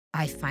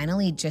I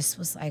finally just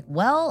was like,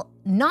 well,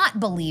 not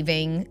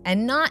believing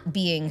and not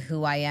being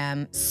who I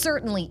am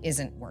certainly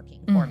isn't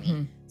working for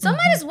me. So I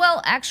might as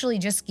well actually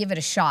just give it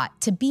a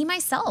shot to be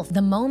myself.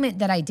 The moment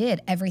that I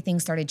did, everything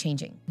started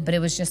changing. But it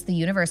was just the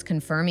universe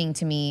confirming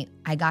to me,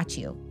 I got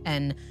you.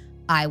 And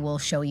I will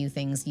show you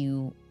things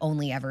you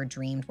only ever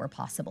dreamed were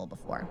possible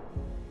before.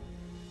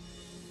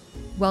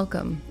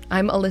 Welcome.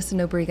 I'm Alyssa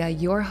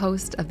Nobrega, your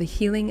host of the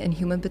Healing and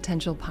Human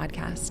Potential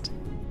podcast.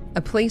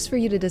 A place for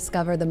you to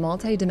discover the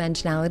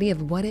multidimensionality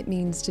of what it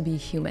means to be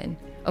human.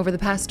 Over the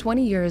past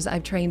 20 years,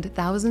 I've trained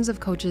thousands of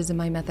coaches in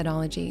my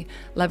methodology,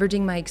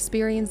 leveraging my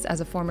experience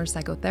as a former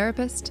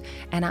psychotherapist,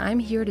 and I'm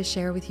here to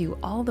share with you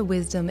all the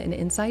wisdom and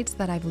insights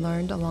that I've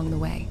learned along the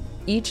way.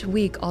 Each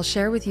week, I'll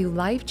share with you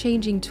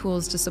life-changing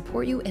tools to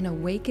support you in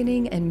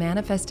awakening and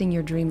manifesting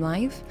your dream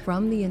life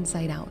from the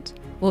inside out.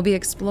 We'll be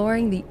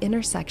exploring the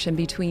intersection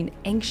between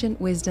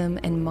ancient wisdom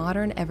and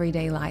modern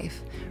everyday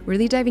life,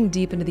 really diving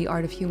deep into the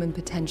art of human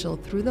potential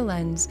through the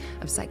lens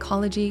of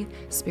psychology,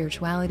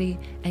 spirituality,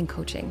 and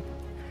coaching.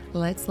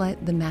 Let's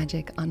let the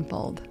magic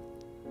unfold.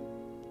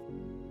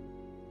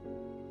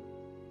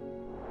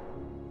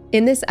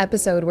 In this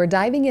episode, we're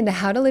diving into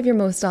how to live your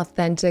most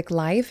authentic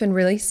life and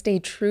really stay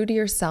true to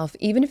yourself,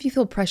 even if you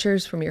feel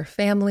pressures from your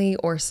family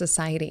or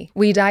society.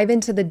 We dive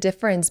into the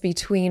difference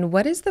between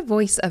what is the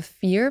voice of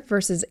fear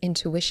versus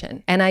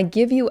intuition. And I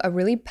give you a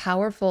really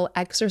powerful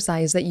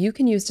exercise that you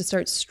can use to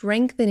start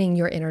strengthening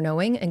your inner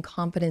knowing and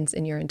confidence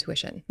in your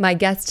intuition. My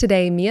guest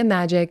today,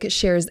 Magik,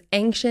 shares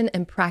ancient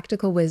and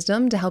practical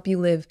wisdom to help you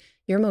live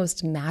your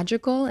most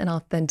magical and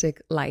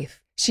authentic life.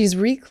 She's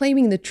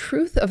reclaiming the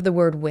truth of the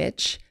word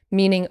witch,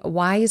 meaning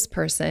wise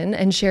person,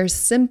 and shares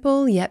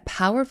simple yet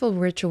powerful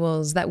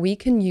rituals that we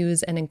can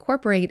use and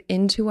incorporate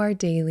into our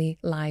daily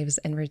lives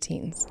and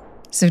routines.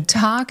 So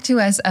talk to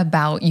us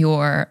about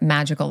your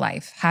magical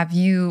life. Have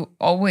you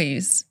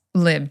always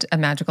lived a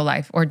magical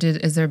life, or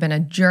has there been a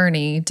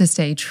journey to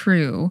stay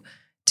true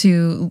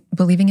to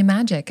believing in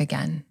magic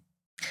again?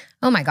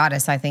 Oh my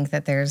goddess, I think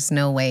that there's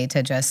no way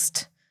to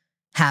just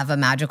have a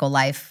magical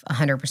life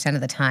 100%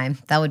 of the time.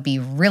 That would be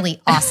really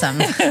awesome.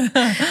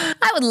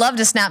 I would love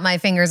to snap my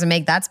fingers and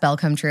make that spell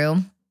come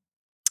true.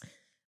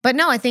 But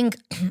no, I think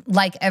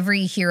like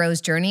every hero's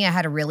journey, I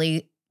had a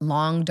really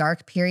long,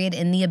 dark period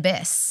in the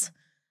abyss.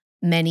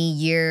 Many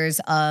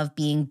years of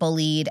being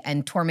bullied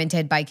and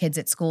tormented by kids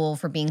at school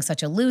for being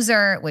such a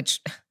loser,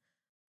 which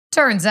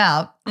turns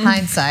out,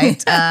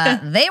 hindsight,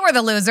 they were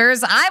the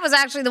losers. I was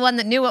actually the one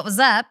that knew what was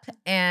up,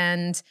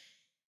 and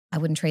I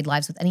wouldn't trade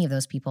lives with any of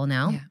those people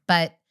now. Yeah.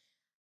 But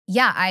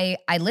yeah,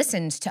 I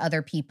listened to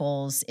other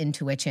people's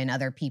intuition,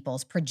 other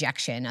people's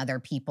projection, other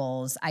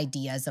people's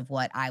ideas of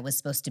what I was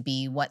supposed to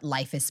be, what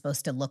life is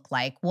supposed to look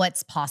like,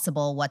 what's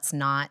possible, what's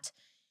not.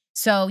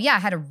 So yeah, I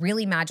had a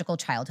really magical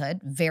childhood,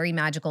 very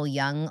magical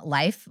young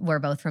life. We're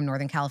both from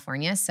Northern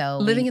California. So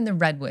living in the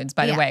Redwoods,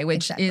 by the way,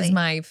 which is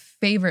my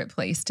favorite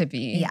place to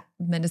be. Yeah.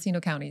 Mendocino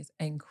County is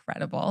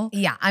incredible.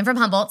 Yeah. I'm from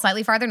Humboldt,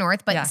 slightly farther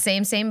north, but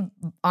same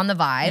on the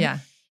vibe. Yeah.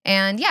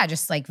 And yeah,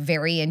 just like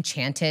very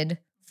enchanted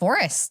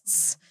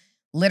forests,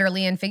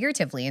 literally and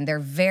figuratively. And they're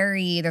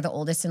the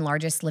oldest and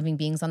largest living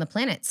beings on the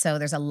planet. So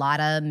there's a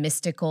lot of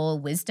mystical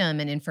wisdom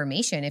and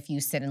information if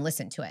you sit and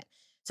listen to it.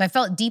 So I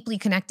felt deeply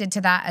connected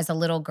to that as a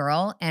little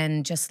girl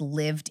and just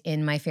lived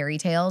in my fairy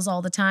tales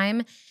all the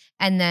time.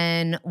 And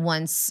then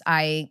once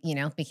I,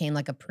 became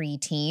like a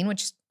preteen,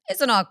 which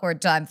is an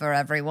awkward time for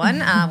everyone,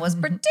 was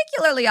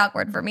particularly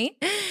awkward for me.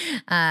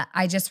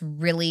 I just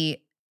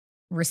really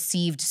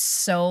received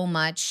so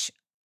much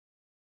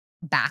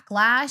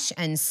backlash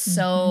and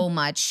so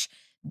much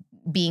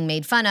being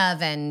made fun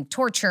of and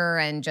torture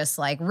and just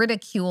like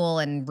ridicule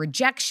and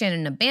rejection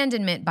and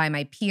abandonment by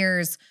my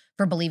peers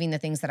for believing the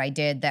things that I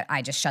did, that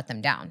I just shut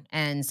them down.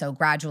 And so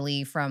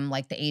gradually from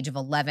like the age of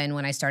 11,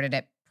 when I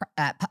started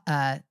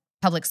at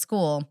public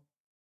school,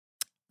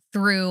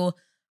 through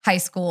high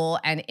school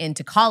and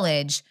into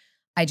college,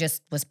 I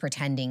just was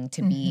pretending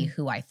to be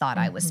who I thought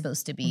I was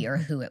supposed to be or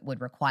who it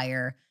would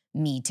require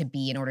me to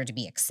be in order to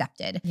be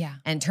accepted. Yeah.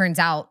 And turns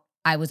out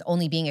I was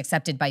only being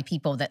accepted by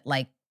people that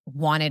like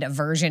wanted a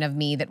version of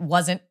me that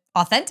wasn't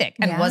authentic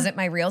and wasn't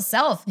my real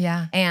self.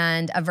 Yeah.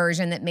 And a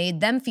version that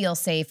made them feel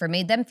safe or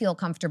made them feel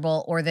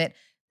comfortable, or that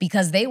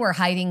because they were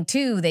hiding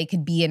too, they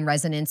could be in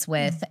resonance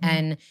with.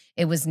 And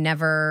it was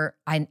never,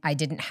 I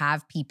didn't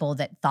have people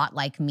that thought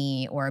like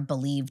me or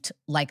believed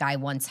like I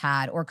once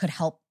had or could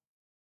help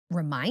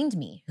remind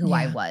me who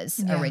I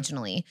was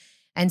originally.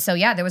 And so,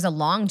 there was a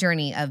long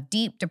journey of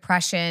deep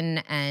depression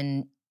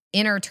and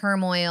inner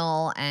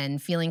turmoil and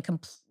feeling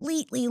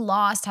completely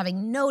lost,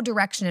 having no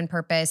direction and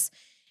purpose.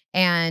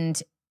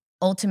 And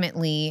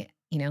ultimately,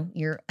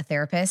 you're a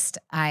therapist.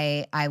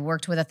 I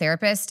worked with a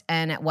therapist,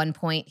 and at one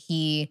point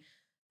he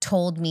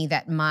told me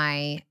that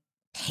my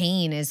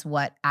pain is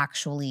what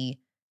actually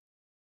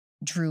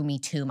drew me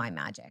to my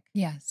magic.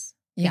 Yes.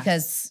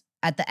 Because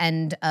at the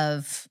end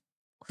of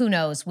who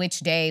knows which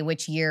day,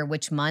 which year,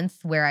 which month,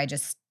 where I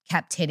just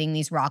kept hitting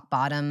these rock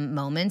bottom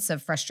moments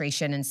of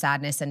frustration and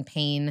sadness and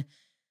pain,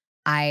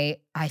 I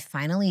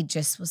finally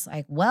just was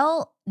like,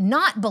 well,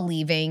 not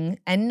believing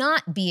and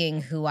not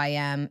being who I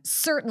am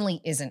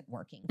certainly isn't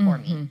working for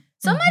me.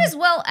 So I might as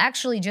well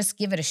actually just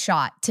give it a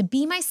shot to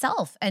be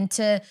myself and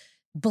to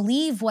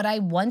believe what I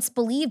once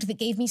believed that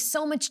gave me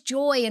so much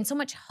joy and so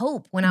much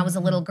hope when I was a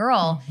little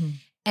girl.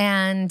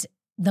 And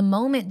the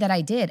moment that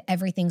I did,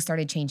 everything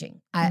started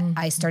changing.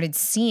 I started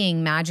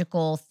seeing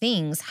magical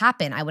things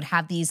happen. I would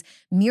have these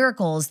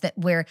miracles that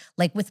where,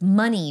 like with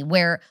money,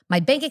 where my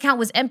bank account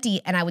was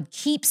empty and I would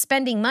keep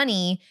spending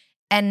money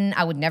and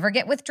I would never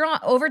get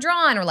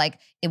overdrawn, or like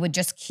it would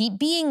just keep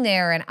being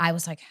there. And I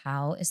was like,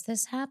 how is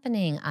this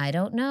happening? I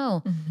don't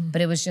know.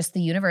 But it was just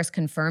the universe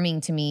confirming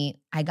to me,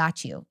 I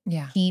got you.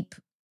 Yeah. Keep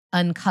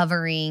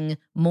uncovering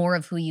more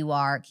of who you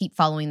are. Keep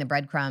following the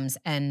breadcrumbs,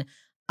 and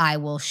I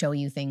will show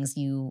you things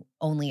you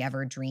only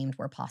ever dreamed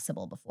were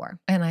possible before.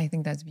 And I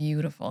think that's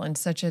beautiful and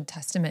such a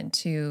testament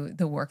to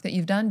the work that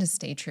you've done to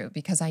stay true,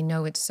 because I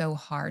know it's so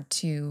hard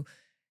to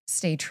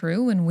stay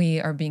true when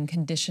we are being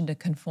conditioned to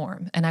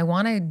conform. And I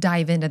want to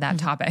dive into that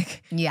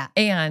topic. Yeah.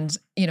 And,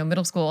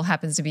 middle school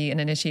happens to be an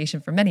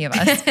initiation for many of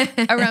us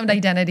around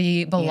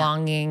identity,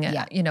 belonging,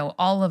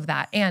 all of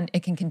that. And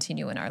it can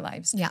continue in our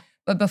lives. Yeah.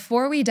 But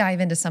before we dive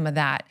into some of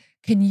that,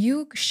 can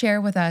you share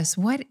with us,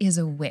 what is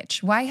a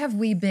witch? Why have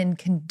we been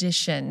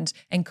conditioned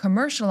and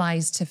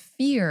commercialized to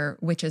fear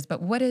witches?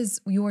 But what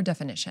is your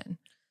definition?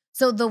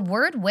 So the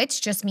word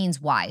witch just means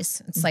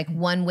wise. It's like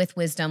one with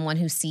wisdom, one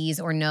who sees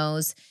or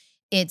knows.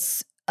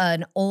 It's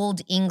an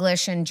old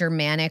English and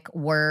Germanic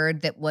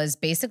word that was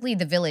basically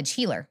the village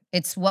healer.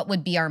 It's what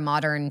would be our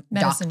modern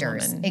Medicine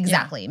doctors. woman.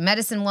 Exactly. Yeah.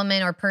 Medicine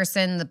woman or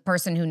person, the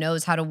person who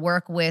knows how to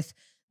work with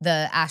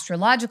the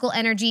astrological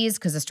energies,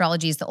 because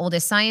astrology is the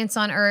oldest science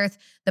on earth,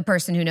 the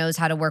person who knows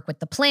how to work with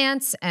the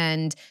plants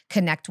and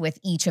connect with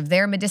each of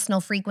their medicinal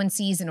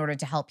frequencies in order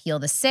to help heal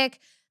the sick,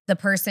 the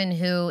person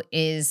who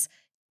is,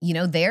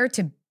 there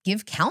to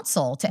give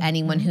counsel to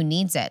anyone who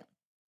needs it.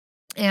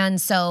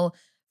 And so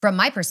from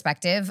my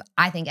perspective,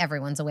 I think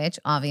everyone's a witch,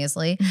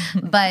 obviously,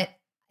 but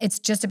it's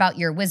just about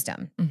your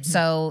wisdom.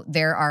 So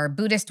there are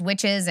Buddhist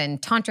witches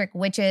and tantric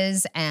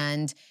witches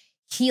and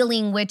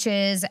healing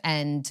witches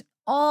and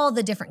all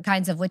the different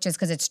kinds of witches,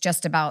 because it's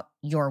just about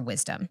your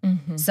wisdom.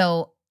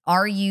 So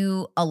are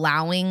you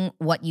allowing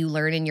what you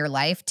learn in your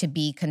life to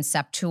be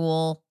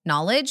conceptual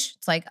knowledge?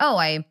 It's like, oh,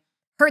 I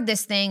heard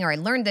this thing or I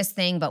learned this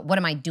thing, but what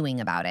am I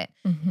doing about it?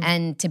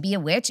 And to be a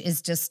witch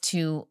is just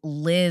to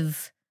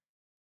live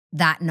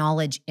that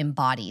knowledge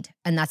embodied.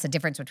 And that's the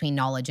difference between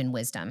knowledge and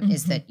wisdom,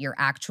 is that you're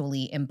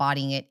actually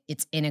embodying it.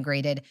 It's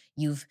integrated.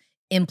 You've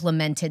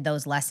implemented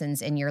those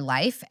lessons in your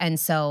life. And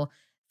so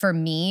for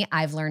me,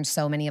 I've learned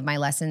so many of my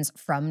lessons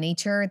from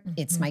nature.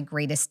 It's my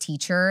greatest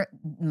teacher.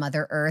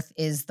 Mother Earth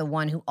is the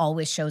one who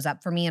always shows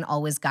up for me and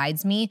always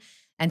guides me.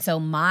 And so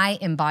my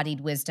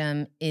embodied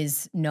wisdom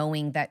is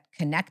knowing that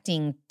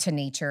connecting to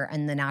nature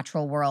and the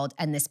natural world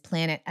and this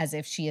planet as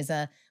if she is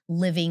a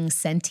living,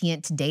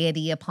 sentient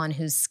deity upon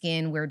whose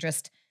skin we're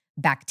just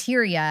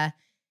bacteria,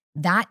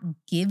 that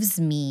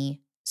gives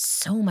me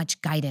so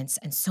much guidance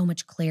and so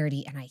much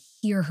clarity. And I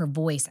hear her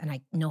voice and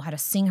I know how to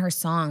sing her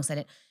songs, and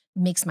it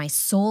makes my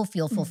soul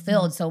feel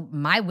fulfilled. So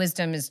my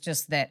wisdom is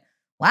just that,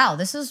 wow,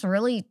 this is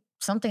really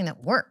something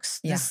that works.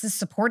 Yeah. This is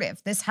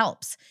supportive. This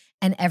helps.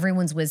 And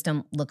everyone's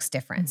wisdom looks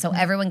different. So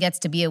everyone gets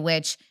to be a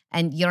witch,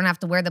 and you don't have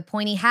to wear the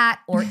pointy hat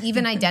or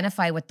even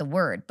identify with the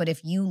word. But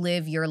if you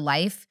live your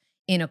life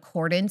in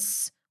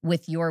accordance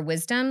with your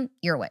wisdom,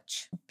 you're a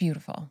witch.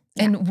 Beautiful.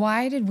 Yeah. And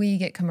why did we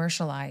get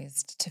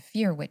commercialized to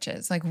fear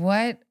witches? Like,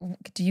 what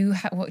do you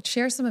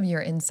share some of your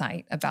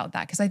insight about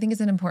that? Because I think it's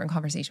an important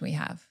conversation we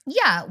have.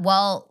 Yeah.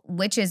 Well,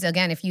 witches,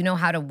 again, if you know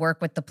how to work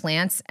with the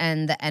plants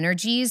and the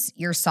energies,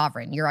 you're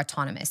sovereign. You're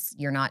autonomous.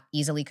 You're not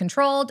easily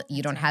controlled.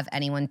 You don't have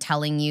anyone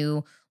telling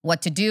you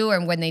what to do.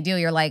 And when they do,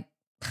 you're like,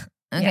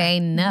 okay,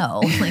 no.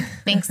 Like,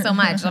 thanks so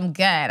much. I'm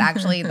good.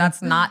 Actually,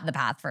 that's not the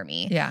path for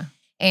me. Yeah.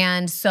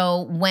 And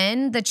so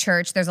when the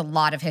church, there's a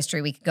lot of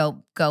history we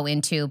could go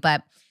into,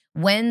 but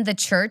when the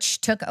church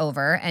took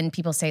over, and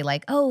people say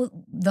like, oh,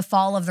 the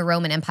fall of the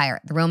Roman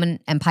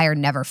Empire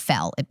never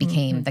fell. It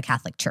became the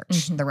Catholic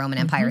Church. The Roman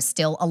Empire is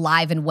still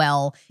alive and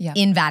well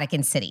in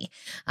Vatican City,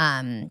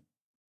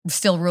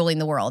 still ruling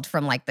the world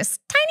from like this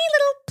tiny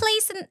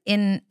little place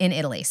in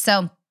Italy.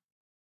 So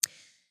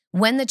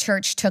when the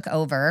church took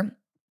over,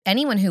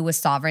 anyone who was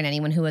sovereign,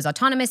 anyone who was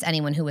autonomous,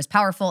 anyone who was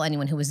powerful,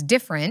 anyone who was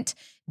different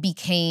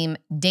became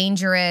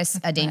dangerous,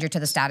 a danger to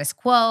the status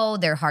quo.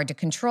 They're hard to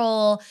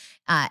control.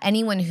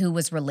 Anyone who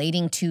was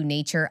relating to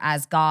nature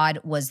as God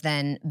was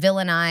then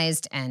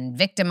villainized and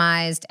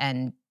victimized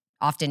and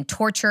often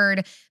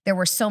tortured. There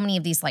were so many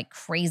of these like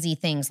crazy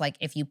things, like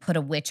if you put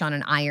a witch on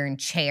an iron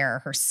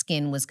chair, her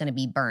skin was going to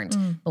be burnt.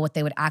 But what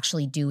they would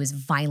actually do is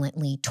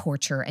violently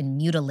torture and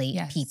mutilate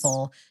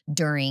people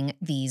during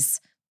these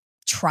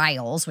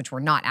trials, which were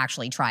not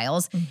actually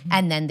trials.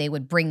 And then they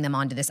would bring them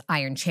onto this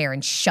iron chair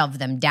and shove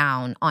them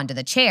down onto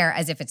the chair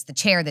as if it's the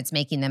chair that's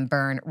making them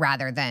burn,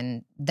 rather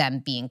than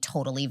them being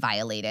totally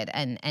violated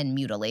and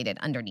mutilated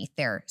underneath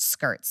their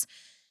skirts.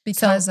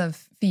 Because of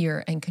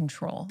fear and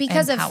control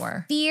because and of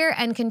power. fear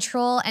and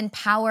control and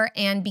power,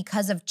 and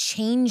because of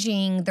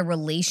changing the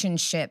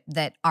relationship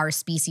that our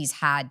species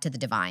had to the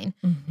divine,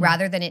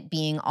 rather than it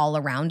being all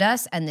around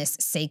us and this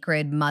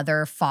sacred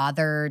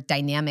mother-father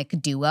dynamic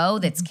duo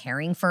that's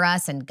caring for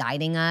us and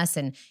guiding us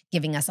and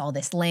giving us all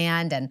this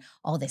land and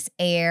all this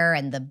air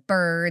and the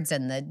birds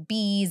and the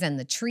bees and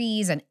the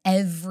trees and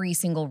every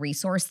single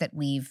resource that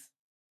we've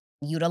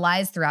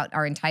utilized throughout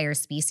our entire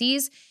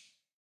species.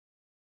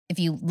 If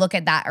you look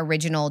at that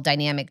original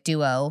dynamic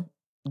duo,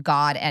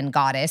 God and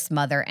goddess,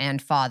 mother and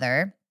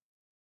father,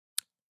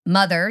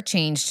 mother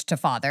changed to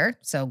father.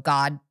 So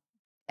goddess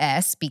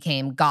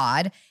became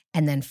God,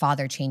 and then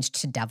father changed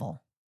to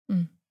devil.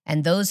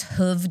 And those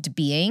hooved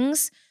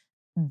beings,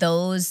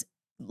 those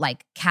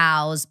like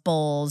cows,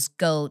 bulls,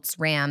 goats,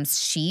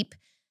 rams, sheep,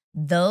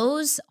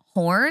 those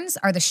horns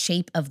are the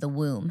shape of the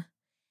womb.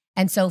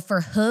 And so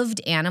for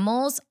hooved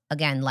animals,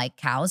 again, like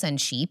cows and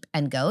sheep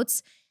and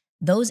goats,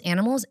 those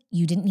animals,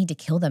 you didn't need to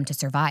kill them to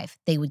survive.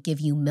 They would give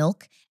you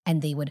milk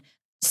and they would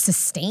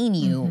sustain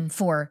you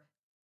for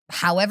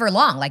however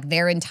long, like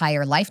their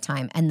entire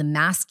lifetime. And the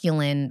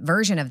masculine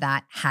version of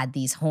that had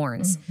these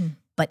horns.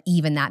 But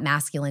even that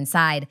masculine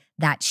side,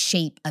 that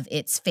shape of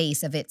its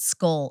face, of its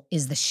skull,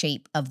 is the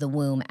shape of the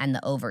womb and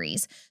the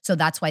ovaries. So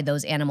that's why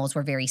those animals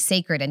were very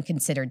sacred and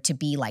considered to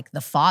be like the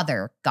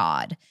father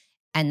god.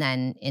 And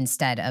then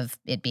instead of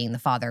it being the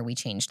father, we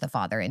changed the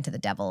father into the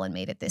devil and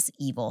made it this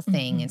evil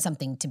thing and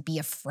something to be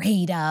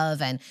afraid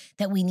of and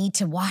that we need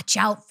to watch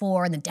out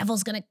for. And the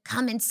devil's going to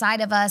come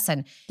inside of us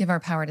and give our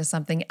power to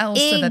something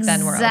else so that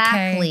then we're okay.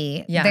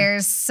 Exactly. Yeah.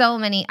 There's so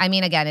many. I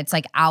mean, again, it's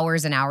like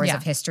hours and hours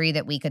of history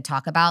that we could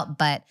talk about,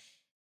 but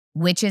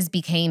witches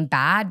became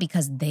bad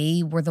because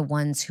they were the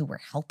ones who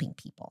were helping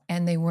people.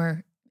 And they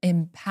were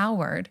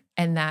empowered,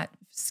 and that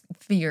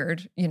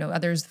feared,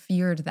 others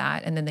feared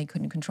that, and then they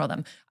couldn't control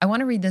them. I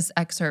want to read this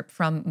excerpt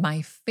from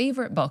my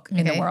favorite book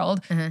in the world,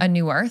 A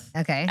New Earth.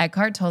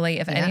 Eckhart Tolle.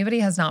 If anybody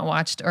has not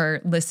watched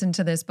or listened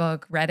to this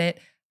book, read it,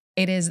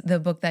 it is the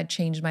book that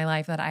changed my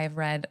life that I have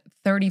read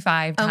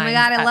 35 times. Oh my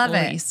God, I love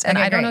least. it. And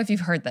I don't know if you've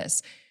heard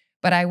this,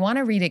 but I want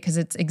to read it because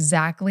it's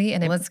exactly,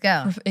 and let's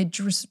go.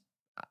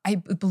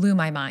 It blew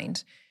my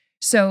mind.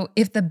 So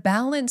if the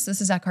balance,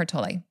 this is Eckhart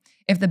Tolle,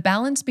 if the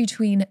balance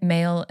between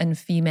male and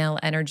female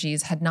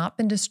energies had not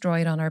been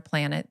destroyed on our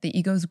planet, the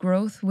ego's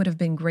growth would have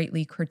been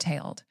greatly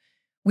curtailed.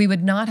 We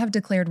would not have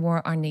declared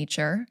war on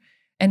nature,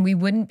 and we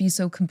wouldn't be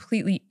so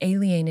completely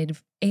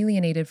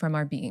alienated from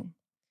our being.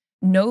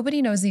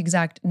 Nobody knows the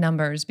exact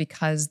numbers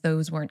because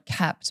those weren't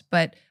kept,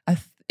 but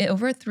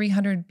over a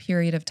 300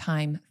 period of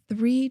time,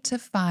 3 to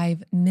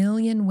 5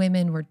 million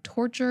women were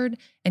tortured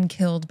and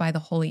killed by the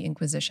Holy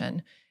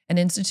Inquisition, an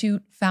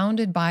institute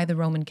founded by the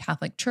Roman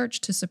Catholic Church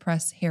to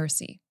suppress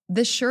heresy.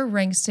 This sure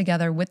ranks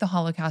together with the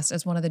Holocaust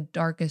as one of the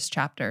darkest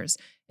chapters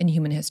in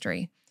human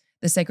history.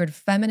 The sacred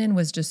feminine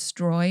was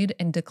destroyed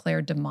and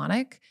declared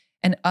demonic,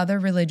 and other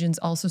religions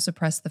also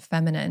suppressed the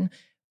feminine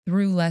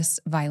through less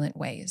violent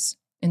ways.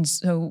 And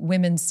so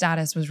women's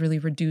status was really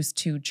reduced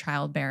to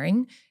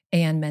childbearing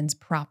and men's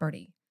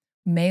property.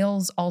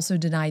 Males also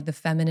denied the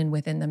feminine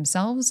within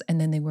themselves,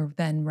 and then they were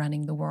then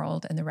running the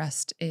world, and the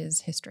rest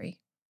is history.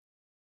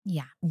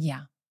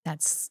 Yeah.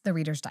 That's the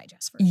Reader's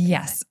Digest.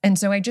 Yes. And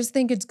so I just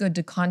think it's good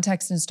to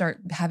context and start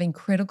having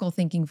critical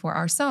thinking for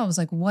ourselves.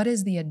 Like, what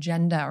is the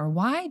agenda, or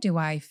why do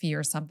I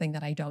fear something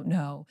that I don't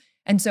know?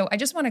 And so I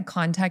just want to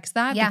context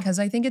that because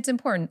I think it's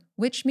important,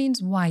 which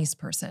means wise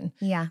person.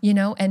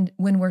 And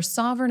when we're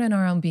sovereign in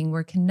our own being,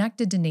 we're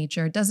connected to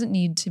nature. It doesn't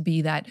need to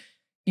be that,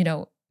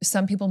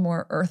 some people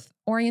more earth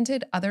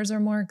oriented, others are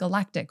more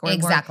galactic or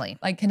more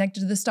like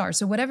connected to the stars.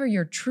 So whatever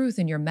your truth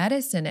and your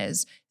medicine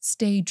is,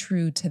 stay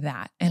true to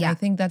that. And I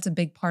think that's a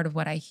big part of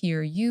what I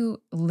hear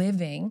you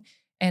living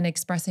and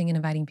expressing and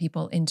inviting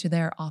people into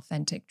their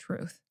authentic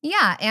truth.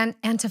 Yeah.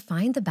 And to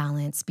find the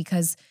balance,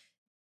 because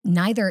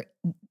neither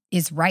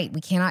is right.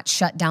 We cannot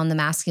shut down the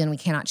masculine. We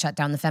cannot shut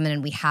down the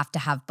feminine. We have to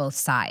have both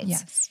sides.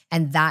 Yes.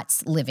 And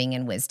that's living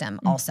in wisdom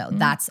also.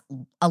 That's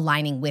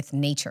aligning with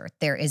nature.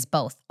 There is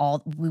both.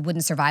 We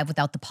wouldn't survive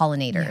without the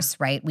pollinators,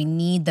 right? We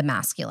need the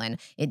masculine.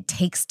 It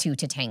takes two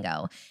to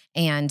tango.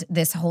 And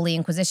this Holy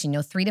Inquisition,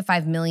 3 to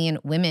 5 million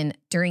women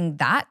during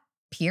that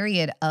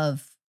period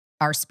of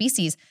our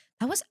species,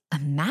 that was a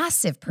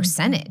massive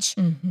percentage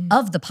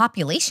of the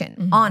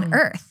population on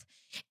Earth.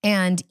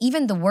 And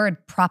even the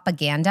word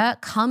propaganda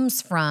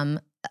comes from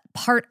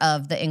part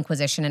of the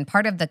Inquisition and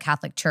part of the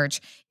Catholic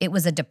Church. It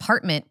was a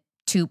department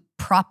to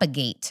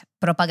propagate,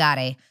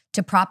 propagare,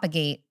 to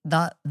propagate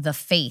the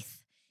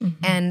faith.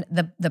 And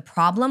the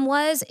problem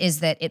is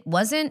that it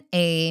wasn't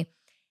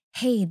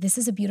hey, this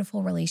is a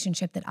beautiful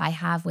relationship that I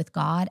have with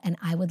God, and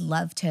I would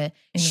love to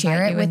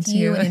share it with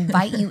you and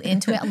invite you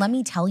into it. Let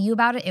me tell you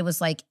about it. It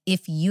was like,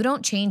 if you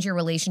don't change your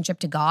relationship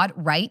to God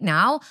right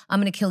now,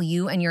 I'm going to kill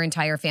you and your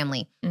entire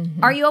family.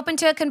 Are you open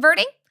to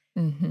converting?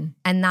 And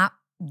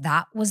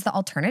that was the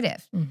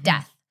alternative,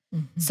 death.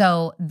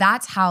 So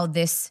that's how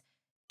this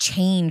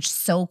changed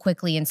so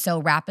quickly and so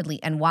rapidly,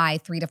 and why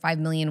 3 to 5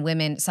 million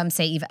women, some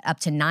say even up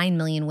to 9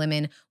 million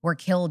women, were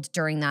killed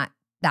during that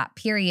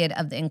period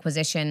of the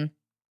Inquisition.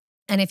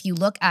 And if you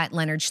look at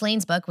Leonard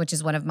Schlain's book, which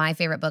is one of my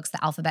favorite books,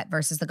 The Alphabet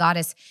versus the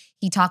Goddess,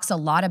 he talks a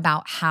lot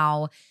about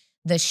how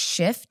the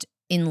shift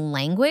in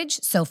language,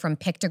 so from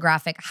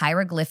pictographic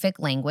hieroglyphic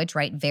language,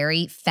 right,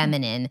 very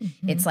feminine,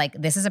 it's like,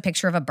 this is a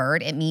picture of a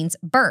bird, it means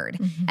bird.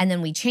 And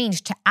then we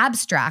changed to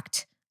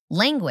abstract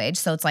language,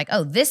 so it's like,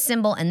 oh, this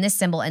symbol and this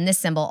symbol and this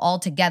symbol all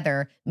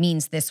together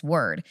means this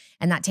word.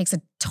 And that takes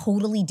a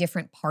totally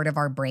different part of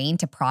our brain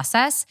to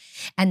process.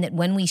 And that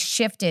when we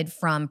shifted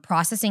from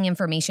processing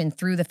information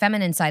through the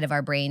feminine side of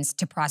our brains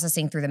to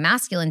processing through the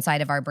masculine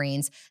side of our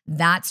brains,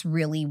 that's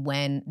really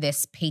when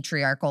this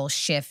patriarchal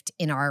shift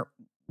in our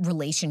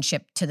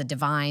relationship to the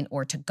divine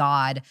or to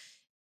God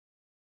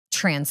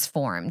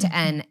transformed.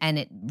 And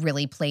it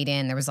really played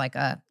in. There was like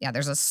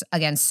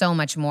again, so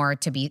much more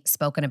to be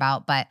spoken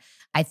about, but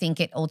I think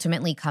it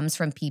ultimately comes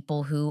from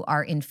people who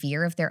are in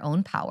fear of their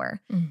own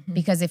power.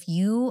 Because if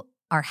you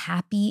are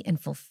happy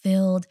and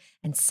fulfilled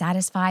and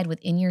satisfied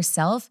within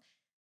yourself,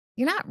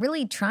 you're not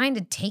really trying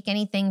to take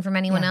anything from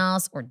anyone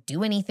else or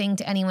do anything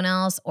to anyone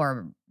else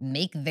or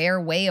make their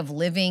way of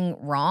living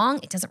wrong.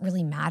 It doesn't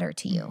really matter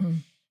to you.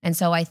 And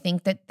so I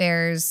think that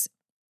there's,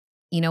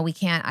 we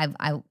can't,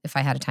 if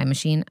I had a time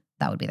machine,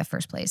 that would be the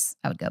first place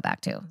I would go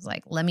back to. It's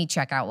like, let me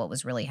check out what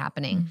was really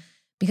happening.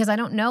 Because I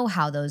don't know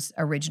how those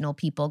original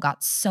people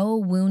got so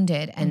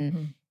wounded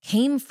and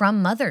came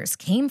from mothers,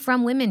 came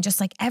from women,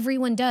 just like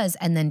everyone does,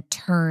 and then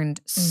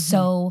turned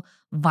so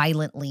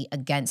violently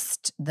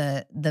against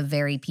the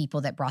very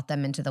people that brought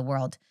them into the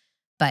world.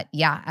 But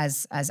yeah,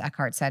 as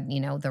Eckhart said,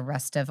 the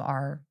rest of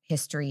our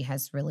history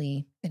has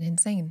really been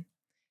insane.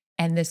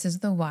 And this is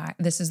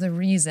the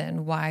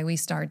reason why we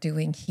start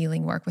doing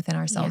healing work within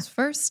ourselves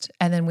first.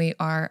 And then we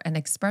are an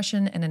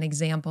expression and an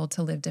example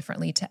to live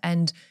differently, to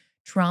end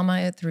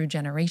trauma through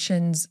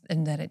generations,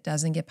 and that it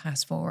doesn't get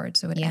passed forward.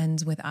 So it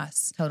ends with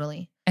us.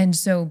 Totally. And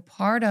so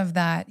part of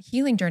that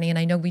healing journey, and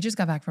I know we just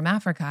got back from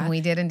Africa.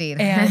 We did indeed.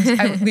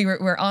 And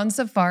we're on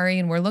safari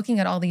and we're looking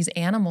at all these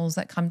animals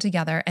that come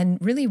together. And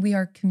really we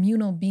are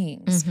communal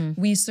beings.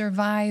 We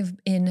survive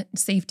in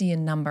safety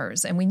in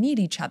numbers and we need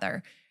each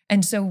other.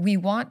 And so we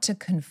want to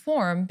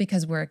conform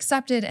because we're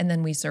accepted and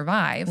then we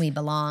survive. We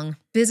belong.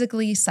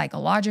 Physically,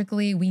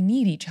 psychologically, we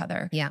need each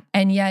other. Yeah.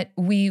 And yet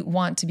we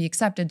want to be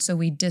accepted, so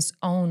we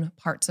disown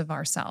parts of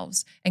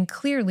ourselves. And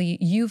clearly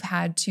you've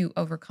had to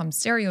overcome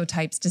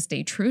stereotypes to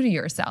stay true to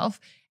yourself.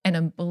 And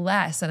I'm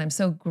blessed and I'm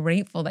so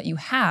grateful that you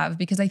have,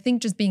 because I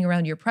think just being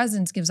around your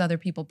presence gives other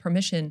people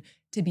permission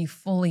to be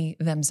fully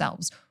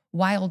themselves.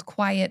 Wild,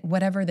 quiet,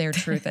 whatever their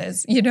truth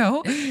is,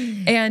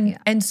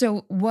 And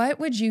so what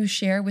would you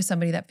share with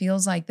somebody that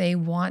feels like they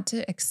want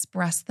to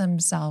express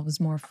themselves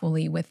more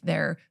fully with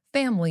their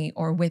family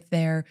or with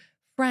their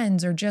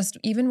friends or just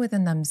even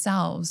within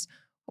themselves?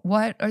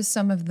 What are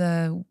some of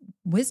the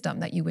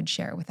wisdom that you would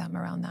share with them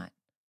around that?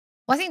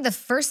 Well, I think the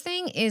first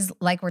thing is,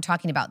 like we're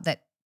talking about,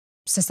 that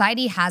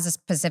society has a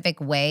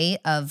specific way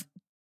of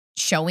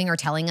showing or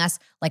telling us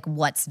like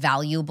what's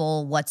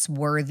valuable, what's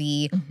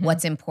worthy,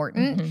 what's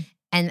important.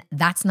 And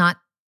that's not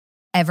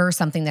ever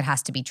something that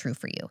has to be true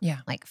for you. Yeah.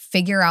 Like,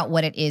 figure out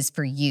what it is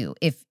for you.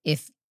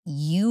 If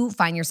you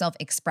find yourself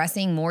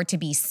expressing more to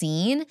be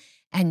seen,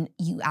 and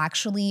you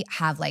actually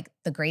have like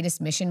the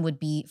greatest mission would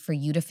be for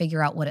you to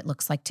figure out what it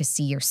looks like to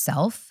see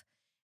yourself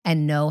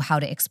and know how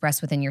to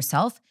express within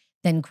yourself,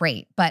 then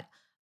great. But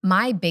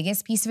my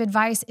biggest piece of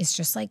advice is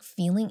just like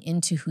feeling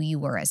into who you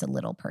were as a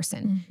little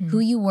person, who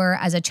you were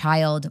as a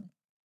child,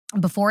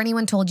 before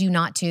anyone told you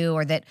not to,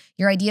 or that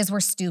your ideas were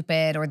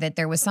stupid, or that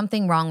there was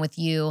something wrong with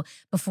you,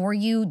 before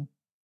you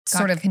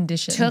sort of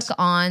took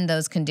on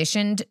those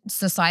conditioned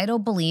societal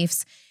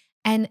beliefs,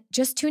 and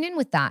just tune in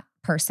with that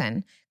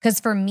person.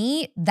 Because for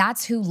me,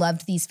 that's who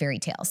loved these fairy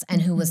tales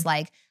and who was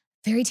like,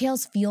 fairy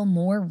tales feel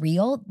more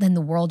real than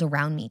the world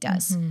around me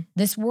does.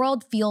 This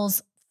world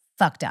feels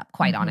fucked up,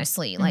 quite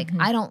honestly. Like,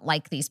 I don't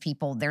like these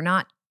people. They're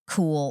not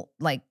cool.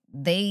 Like,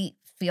 they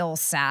feel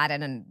sad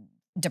and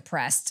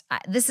depressed.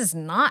 This is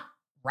not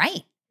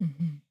right.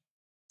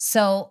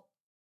 So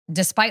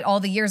despite all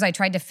the years I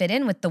tried to fit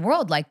in with the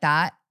world like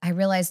that, I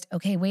realized,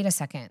 okay, wait a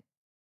second.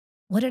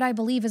 What did I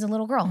believe as a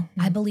little girl?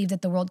 I believed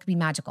that the world could be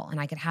magical and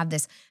I could have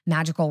this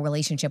magical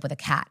relationship with a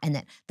cat, and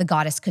that the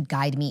goddess could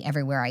guide me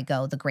everywhere I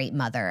go, the great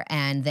mother,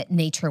 and that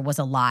nature was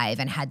alive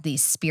and had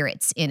these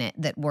spirits in it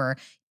that were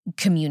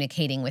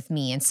communicating with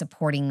me and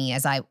supporting me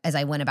as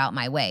I went about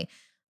my way.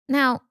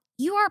 Now,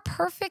 you are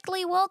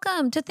perfectly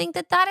welcome to think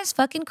that that is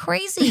fucking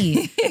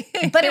crazy,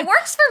 but it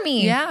works for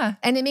me. Yeah.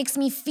 And it makes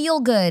me feel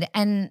good.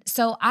 And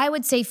so I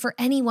would say for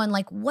anyone,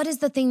 like, what is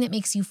the thing that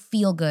makes you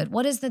feel good?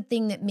 What is the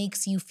thing that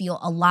makes you feel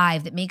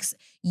alive, that makes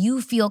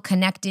you feel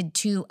connected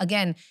to,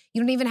 again,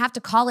 you don't even have to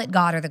call it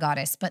God or the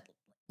goddess, but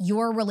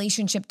your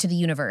relationship to the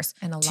universe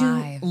and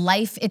alive, to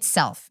life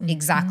itself.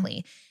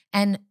 Exactly.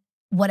 And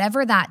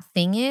whatever that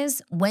thing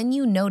is, when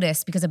you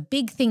notice, because a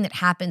big thing that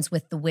happens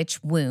with the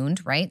witch wound,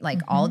 right?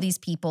 Like all these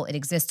people, it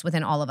exists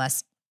within all of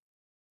us,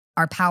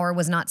 Our power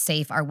was not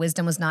safe. Our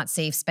wisdom was not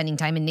safe. Spending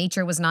time in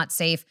nature was not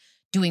safe.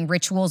 Doing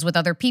rituals with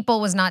other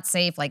people was not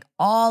safe. Like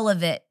all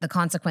of it, the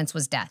consequence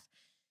was death.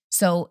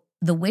 So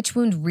the witch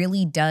wound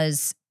really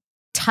does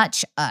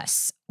touch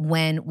us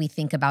when we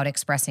think about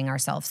expressing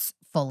ourselves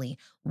fully,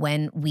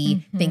 when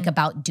we think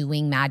about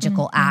doing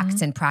magical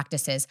acts and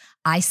practices.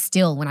 I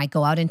still, when I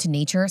go out into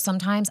nature,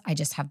 sometimes I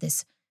just have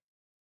this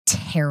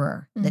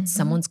terror that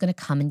someone's going to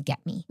come and get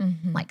me.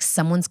 Like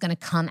someone's going to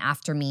come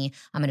after me.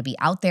 I'm going to be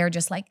out there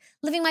just like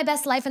living my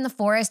best life in the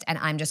forest, and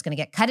I'm just going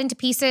to get cut into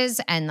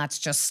pieces, and that's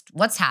just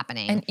what's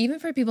happening. And even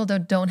for people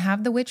that don't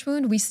have the witch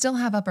wound, we still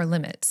have upper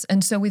limits.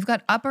 And so we've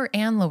got upper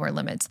and lower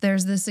limits.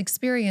 There's this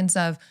experience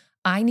of,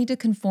 I need to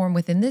conform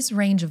within this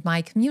range of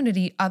my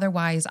community.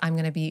 Otherwise, I'm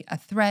going to be a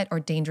threat or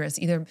dangerous,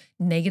 either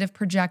negative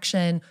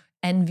projection,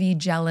 envy,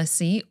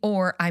 jealousy,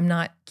 or I'm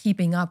not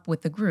keeping up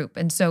with the group.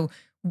 And so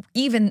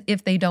even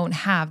if they don't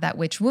have that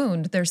witch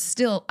wound, there's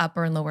still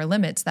upper and lower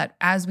limits that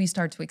as we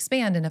start to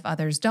expand, and if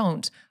others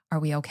don't, are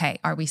we okay?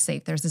 Are we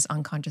safe? There's this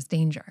unconscious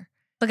danger.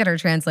 Look at her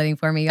translating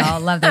for me,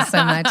 y'all. Love this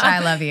so much.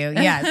 I love you.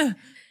 Yes.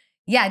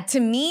 Yeah, to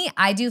me,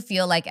 I do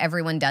feel like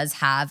everyone does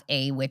have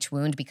a witch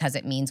wound because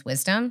it means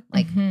wisdom.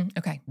 Like,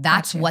 okay,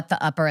 that's what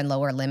the upper and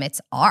lower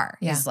limits are.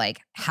 Yeah. Is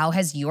like, how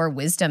has your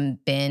wisdom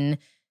been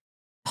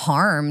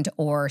harmed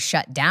or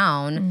shut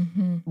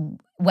down?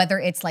 Whether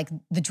it's like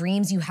the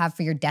dreams you have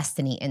for your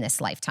destiny in this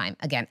lifetime,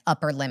 again,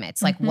 upper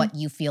limits, like what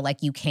you feel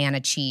like you can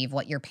achieve,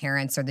 what your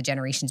parents or the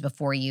generations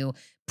before you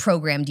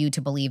programmed you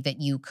to believe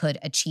that you could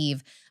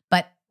achieve.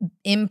 But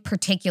in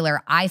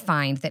particular, I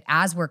find that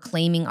as we're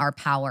claiming our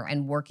power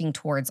and working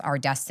towards our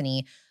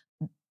destiny,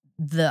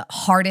 the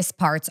hardest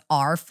parts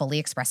are fully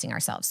expressing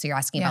ourselves. So you're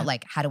asking about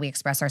like, how do we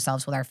express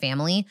ourselves with our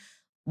family?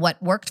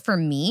 What worked for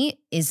me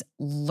is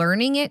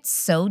learning it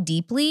so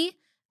deeply,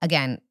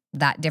 again,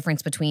 that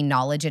difference between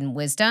knowledge and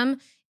wisdom,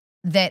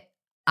 that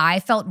I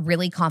felt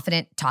really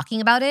confident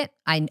talking about it.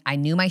 I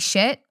knew my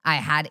shit. I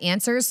had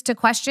answers to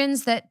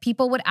questions that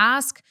people would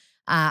ask.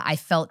 I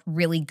felt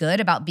really good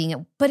about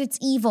but it's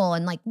evil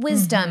and like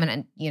wisdom.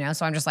 And,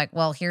 so I'm just like,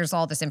 well, here's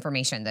all this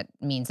information that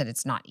means that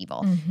it's not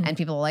evil. And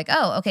people are like,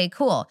 oh, okay,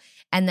 cool.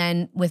 And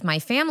then with my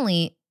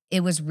family,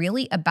 it was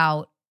really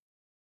about,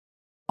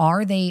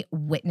 are they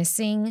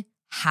witnessing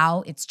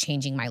how it's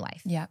changing my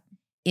life? Yeah.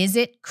 Is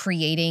it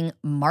creating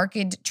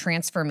marked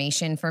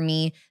transformation for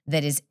me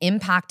that is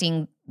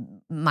impacting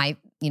my,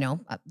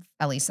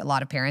 at least a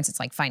lot of parents, it's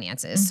like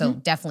finances. So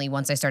definitely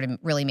once I started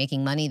really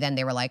making money, then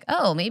they were like,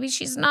 oh, maybe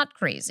she's not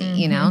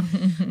crazy,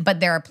 But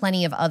there are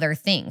plenty of other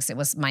things. It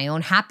was my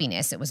own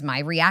happiness. It was my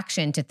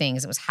reaction to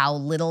things. It was how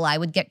little I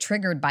would get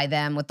triggered by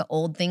them with the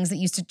old things that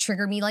used to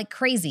trigger me like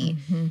crazy.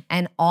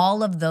 And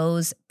all of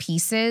those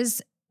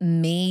pieces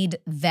made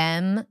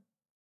them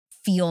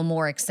feel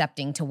more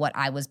accepting to what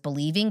I was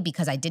believing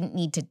because I didn't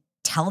need to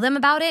tell them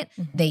about it.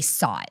 They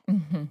saw it.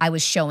 I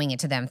was showing it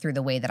to them through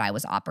the way that I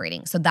was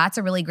operating. So that's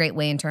a really great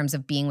way in terms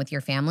of being with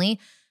your family.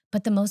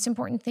 But the most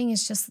important thing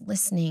is just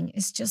listening.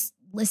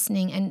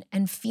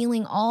 And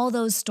feeling all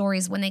those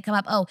stories when they come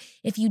up. Oh,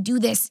 if you do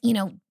this,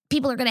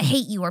 people are going to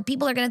hate you, or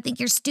people are going to think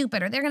you're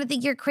stupid, or they're going to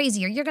think you're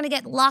crazy, or you're going to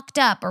get locked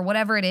up, or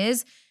whatever it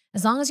is.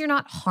 As long as you're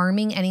not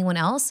harming anyone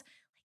else,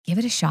 give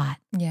it a shot.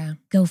 Yeah.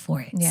 Go for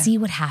it. Yeah. See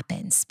what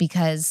happens.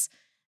 Because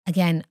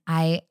again,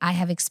 I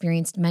have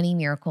experienced many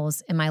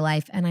miracles in my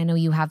life, and I know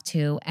you have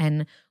too.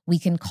 And we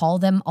can call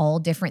them all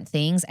different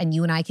things. And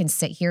you and I can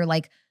sit here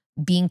like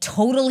being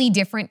totally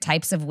different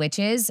types of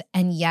witches,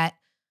 and yet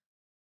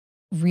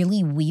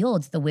really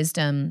wield the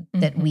wisdom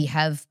that we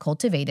have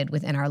cultivated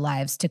within our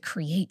lives to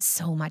create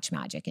so much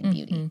magic and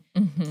beauty.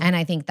 And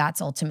I think that's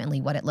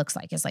ultimately what it looks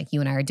like, is like you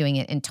and I are doing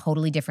it in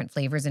totally different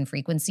flavors and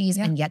frequencies.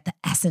 And yet the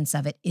essence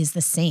of it is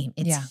the same.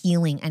 It's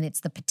healing, and it's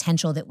the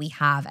potential that we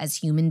have as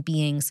human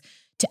beings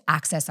to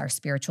access our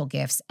spiritual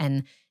gifts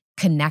and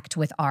connect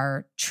with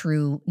our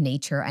true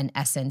nature and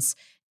essence,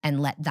 and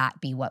let that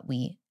be what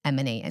we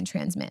emanate and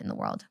transmit in the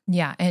world.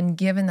 Yeah. And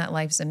given that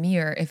life's a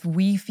mirror, if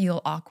we feel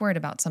awkward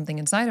about something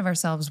inside of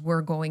ourselves,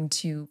 we're going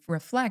to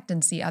reflect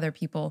and see other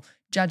people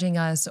judging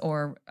us,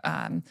 or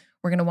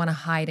we're going to want to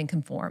hide and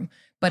conform.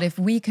 But if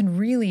we can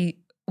really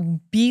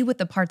be with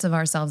the parts of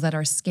ourselves that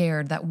are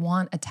scared, that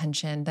want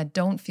attention, that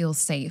don't feel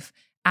safe,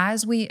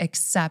 as we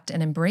accept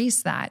and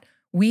embrace that,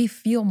 we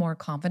feel more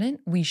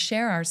confident, we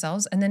share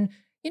ourselves, and then,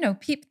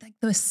 like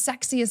the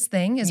sexiest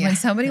thing is when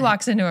somebody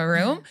walks into a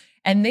room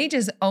and they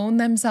just own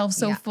themselves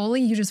so fully,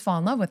 you just fall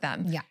in love with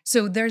them. Yeah.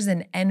 So there's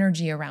an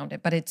energy around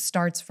it, but it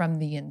starts from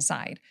the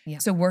inside. Yeah.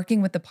 So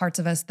working with the parts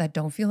of us that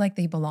don't feel like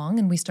they belong,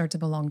 and we start to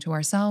belong to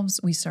ourselves,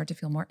 we start to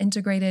feel more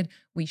integrated,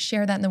 we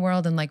share that in the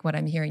world. And like what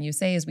I'm hearing you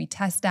say is we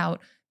test out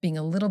being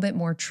a little bit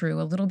more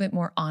true, a little bit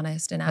more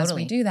honest. And as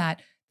we do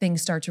that,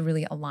 things start to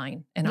really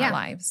align in our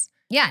lives.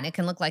 Yeah, and it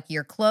can look like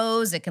your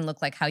clothes. It can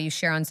look like how you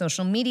share on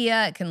social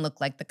media. It can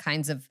look like the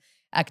kinds of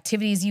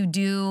activities you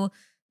do,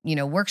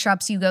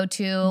 workshops you go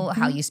to,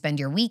 how you spend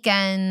your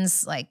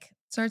weekends, like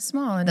start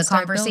small and the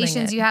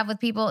conversations you have with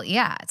people.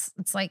 Yeah,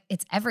 it's like,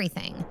 it's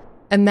everything.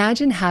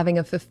 Imagine having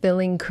a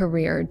fulfilling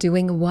career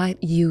doing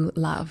what you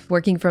love,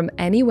 working from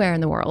anywhere in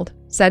the world,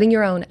 setting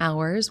your own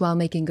hours while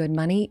making good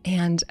money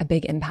and a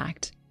big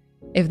impact.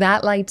 If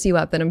that lights you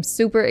up, then I'm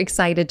super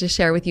excited to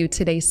share with you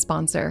today's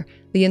sponsor,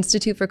 the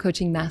Institute for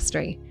Coaching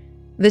Mastery.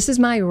 This is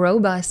my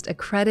robust,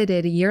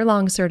 accredited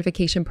year-long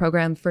certification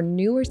program for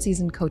newer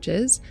seasoned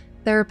coaches,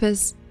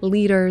 therapists,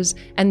 leaders,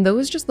 and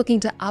those just looking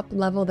to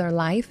up-level their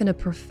life in a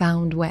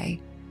profound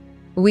way.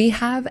 We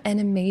have an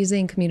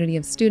amazing community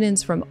of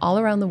students from all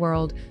around the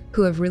world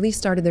who have really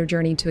started their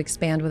journey to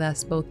expand with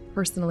us both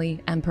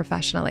personally and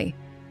professionally.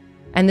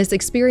 And this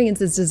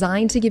experience is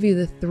designed to give you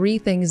the 3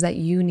 things that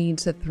you need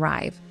to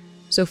thrive.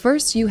 So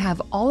first, you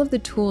have all of the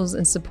tools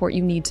and support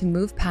you need to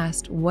move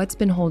past what's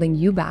been holding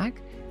you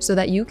back so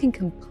that you can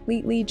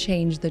completely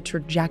change the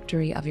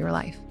trajectory of your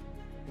life.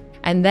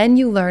 And then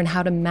you learn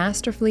how to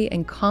masterfully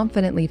and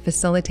confidently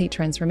facilitate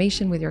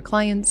transformation with your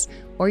clients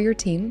or your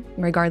team,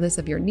 regardless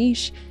of your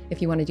niche.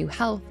 If you want to do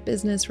health,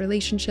 business,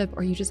 relationship,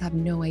 or you just have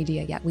no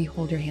idea yet, we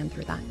hold your hand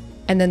through that.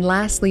 And then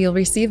lastly, you'll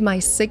receive my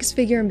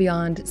 6-figure and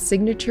beyond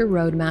signature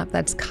roadmap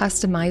that's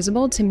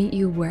customizable to meet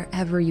you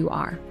wherever you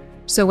are.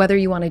 So whether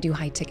you want to do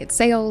high ticket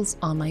sales,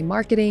 online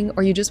marketing,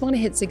 or you just want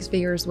to hit 6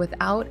 figures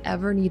without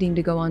ever needing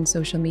to go on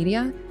social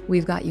media,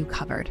 we've got you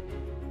covered.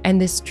 And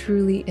this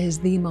truly is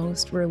the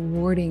most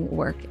rewarding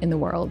work in the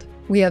world.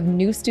 We have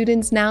new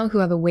students now who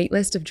have a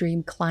waitlist of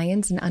dream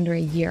clients in under a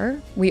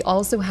year. We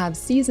also have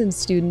seasoned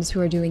students who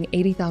are doing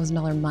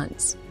 $80,000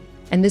 months.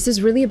 And this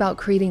is really about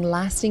creating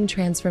lasting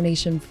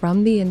transformation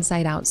from the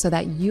inside out so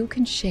that you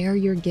can share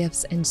your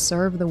gifts and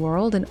serve the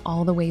world in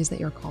all the ways that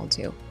you're called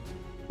to.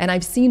 And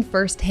I've seen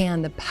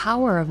firsthand the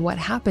power of what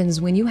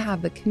happens when you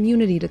have the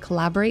community to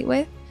collaborate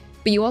with,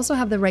 but you also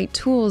have the right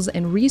tools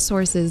and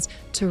resources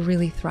to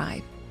really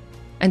thrive.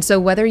 And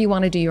so whether you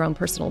want to do your own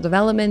personal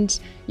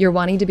development, you're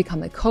wanting to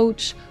become a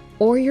coach,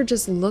 or you're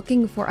just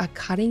looking for a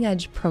cutting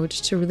edge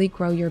approach to really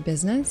grow your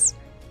business,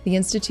 the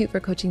Institute for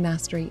Coaching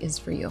Mastery is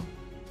for you.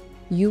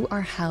 You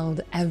are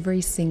held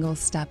every single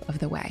step of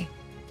the way.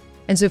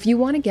 And so if you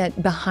want to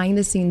get behind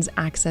the scenes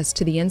access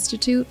to the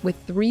Institute with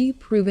 3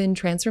 proven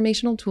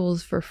transformational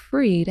tools for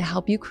free to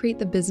help you create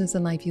the business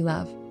and life you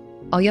love,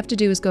 all you have to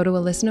do is go to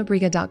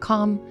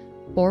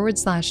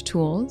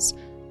alyssanobriga.com/tools,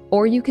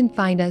 or you can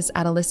find us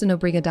at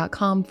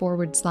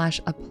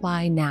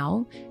alyssanobriga.com/apply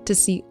now to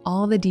see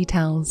all the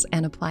details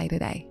and apply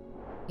today.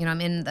 You know,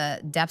 I'm in the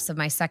depths of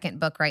my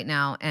second book right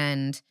now,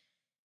 and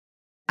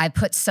I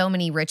put so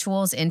many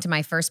rituals into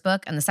my first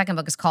book, and the second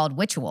book is called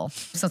Witchual.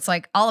 So it's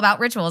like all about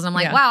rituals. And I'm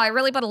like, wow, I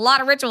really put a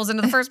lot of rituals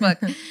into the first book.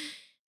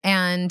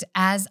 And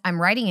as I'm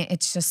writing it,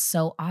 it's just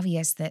so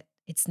obvious that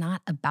it's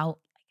not about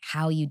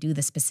how you do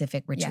the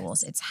specific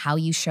rituals. Yes. It's how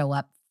you show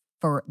up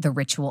for the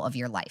ritual of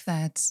your life.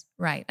 That's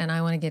right. And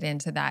I want to get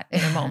into that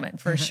in a moment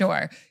for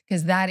sure,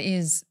 because that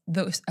is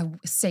a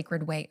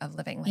sacred way of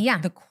living.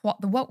 Like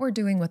what we're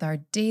doing with our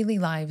daily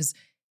lives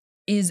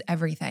is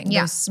everything.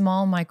 Those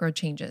small micro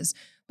changes.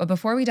 But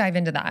before we dive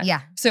into that,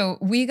 so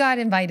we got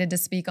invited to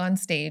speak on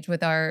stage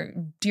with our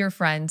dear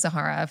friend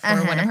Sahara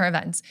for one of her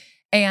events.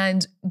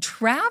 And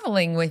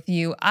traveling with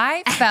you,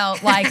 I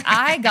felt like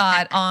I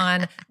got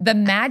on the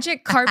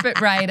magic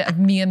carpet ride of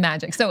me and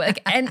Magik. So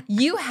and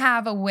you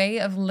have a way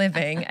of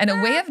living and a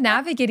way of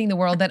navigating the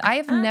world that I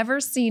have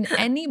never seen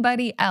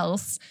anybody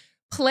else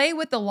play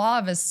with the law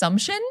of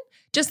assumption.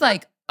 Just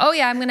like, oh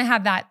yeah, I'm going to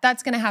have that.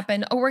 That's going to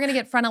happen. Oh, we're going to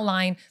get front of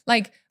line.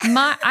 Like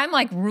I'm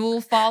like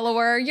rule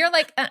follower. You're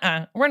like,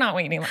 we're not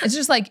waiting. It's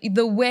just like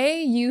the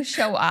way you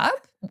show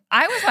up.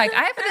 I was like,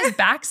 I have this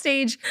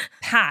backstage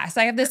pass.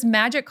 I have this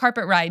magic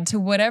carpet ride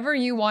to whatever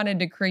you wanted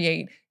to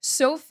create.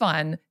 So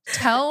fun.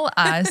 Tell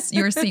us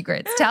your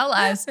secrets. Tell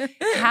us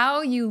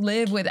how you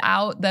live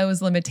without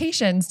those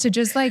limitations to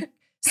just like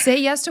say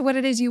yes to what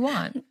it is you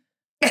want.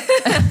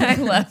 I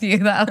love you.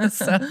 That was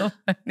so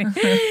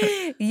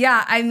funny.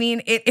 Yeah, I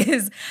mean, it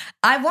is.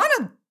 I want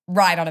to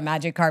ride on a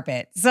magic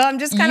carpet. So I'm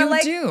just kind of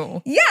like,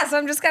 do. Yeah, so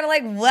I'm just kind of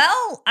like,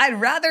 well, I'd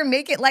rather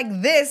make it like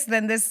this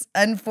than this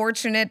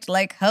unfortunate,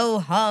 like,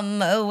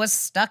 ho-hum, was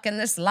stuck in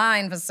this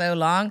line for so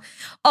long.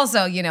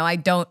 Also, you know, I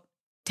don't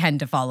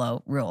tend to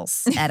follow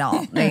rules at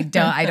all.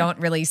 I don't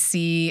really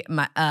see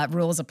my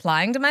rules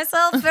applying to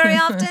myself very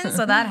often,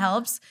 so that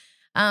helps.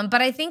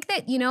 But I think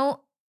that, you know,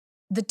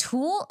 the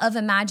tool of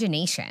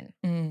imagination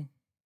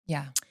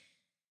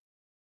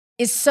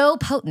is so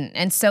potent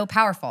and so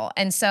powerful.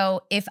 And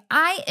so if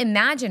I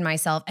imagine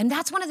myself, and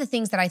that's one of the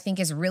things that I think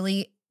is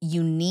really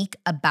unique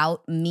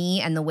about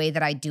me and the way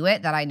that I do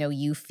it, that I know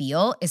you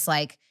feel, is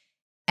like,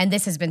 and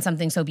this has been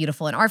something so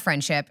beautiful in our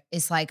friendship,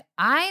 is like,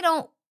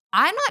 I'm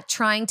not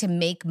trying to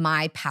make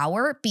my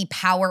power be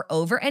power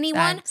over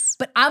anyone,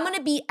 but I'm going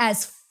to be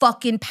as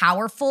fucking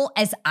powerful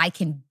as I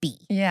can be.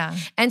 Yeah.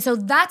 And so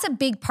that's a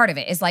big part of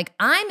it, is like,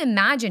 I'm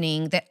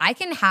imagining that I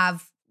can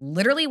have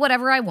literally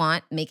whatever I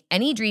want, make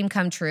any dream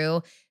come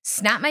true,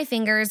 snap my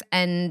fingers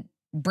and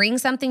bring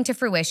something to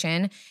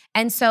fruition.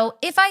 And so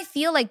if I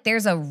feel like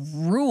there's a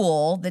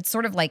rule that's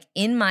sort of like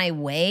in my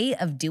way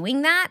of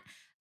doing that,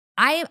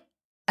 as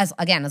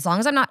long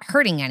as I'm not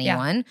hurting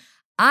anyone,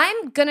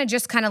 I'm going to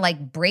just kind of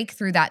like break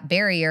through that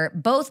barrier,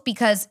 both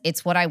because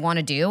it's what I want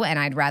to do and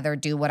I'd rather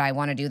do what I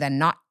want to do than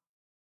not.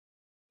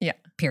 Yeah.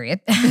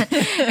 Period.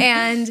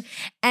 and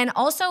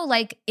also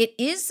like it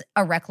is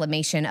a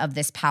reclamation of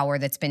this power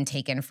that's been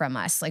taken from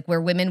us, like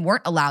where women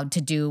weren't allowed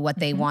to do what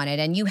they wanted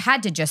and you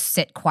had to just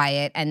sit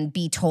quiet and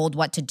be told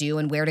what to do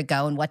and where to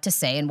go and what to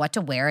say and what to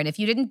wear. And if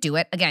you didn't do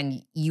it,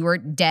 again, you were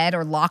dead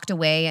or locked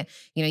away.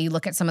 You know, you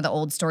look at some of the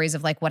old stories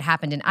of like what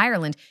happened in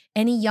Ireland.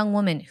 Any young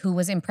woman who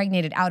was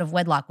impregnated out of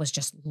wedlock was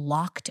just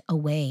locked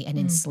away and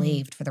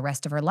enslaved for the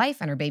rest of her life.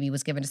 And her baby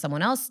was given to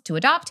someone else to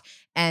adopt.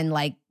 And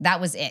like,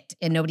 that was it.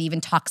 And nobody even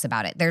talks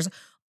about it. There's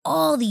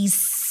all these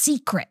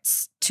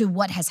secrets to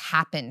what has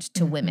happened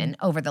to women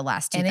over the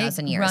last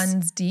 2,000 years. It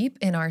runs deep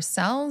in our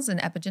cells and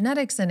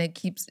epigenetics, and it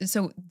keeps,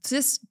 so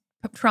this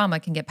trauma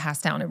can get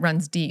passed down. It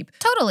runs deep.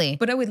 Totally.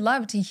 But I would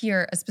love to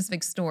hear a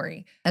specific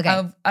story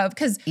Okay.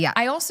 because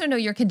I also know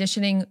your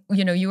conditioning,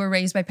 you know, you were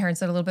raised by parents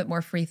that are a little bit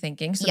more free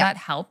thinking. So that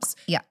helps.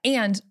 Yeah.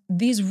 And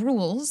these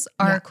rules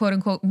are quote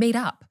unquote made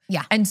up.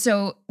 Yeah. And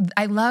so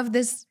I love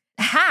this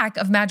hack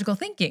of magical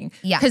thinking.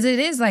 Yeah. Because it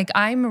is like,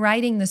 I'm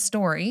writing the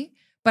story,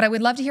 but I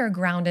would love to hear a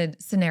grounded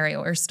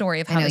scenario or story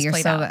of how this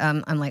played out.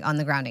 I'm like on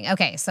the grounding.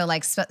 Okay. So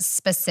like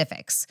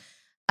specifics.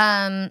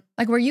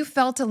 Like where you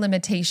felt a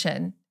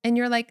limitation and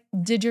you're like,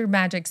 did your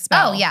magic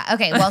spell? Oh yeah.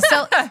 Okay. Well,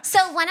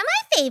 so one of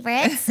my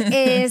favorites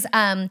is,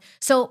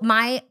 so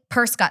my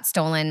purse got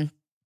stolen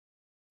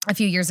a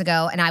few years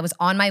ago and I was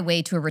on my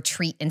way to a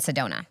retreat in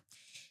Sedona.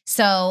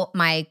 So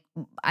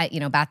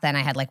back then I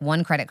had like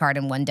one credit card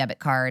and one debit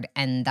card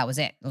and that was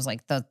it. It was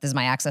like, this is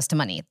my access to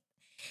money.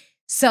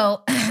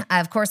 So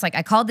of course, like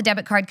I called the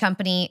debit card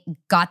company,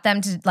 got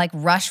them to like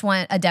rush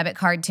a debit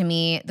card to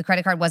me. The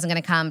credit card wasn't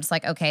going to come. It's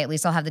like, okay, at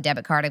least I'll have the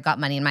debit card. I've got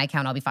money in my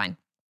account. I'll be fine.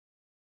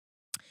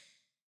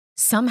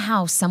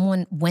 Somehow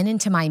someone went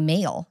into my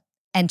mail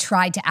and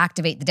tried to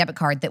activate the debit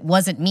card that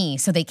wasn't me.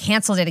 So they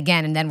canceled it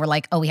again. And then we're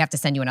like, oh, we have to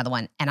send you another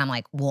one. And I'm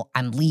like, well,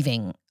 I'm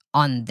leaving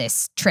on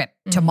this trip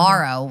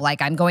tomorrow.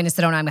 Like I'm going to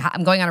Sedona.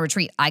 I'm going on a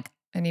retreat. Like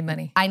I need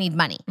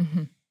money.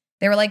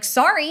 They were like,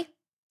 sorry.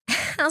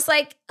 I was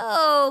like,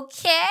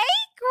 okay,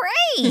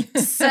 great.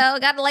 So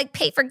got to like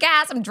pay for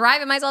gas. I'm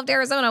driving myself to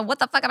Arizona. What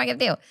the fuck am I going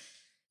to do?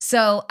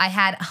 So I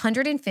had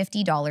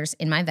 $150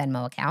 in my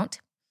Venmo account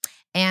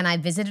and I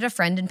visited a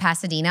friend in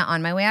Pasadena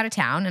on my way out of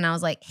town. And I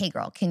was like, hey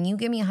girl, can you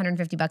give me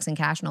 $150 in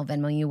cash and I'll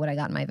Venmo you what I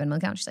got in my Venmo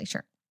account? She's like,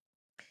 sure.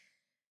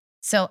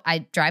 So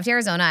I drive to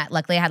Arizona.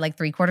 Luckily I had like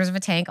 3/4 of a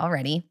tank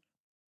already.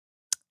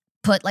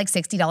 Put like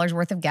 $60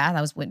 worth of gas.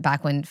 That was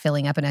back when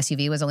filling up an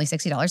SUV was only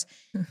 $60.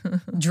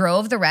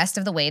 Drove the rest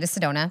of the way to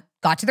Sedona,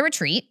 got to the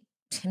retreat.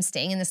 I'm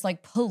staying in this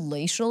like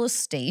palatial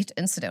estate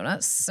in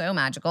Sedona. So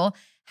magical.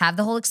 Have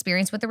the whole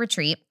experience with the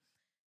retreat.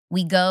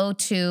 We go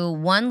to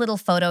one little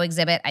photo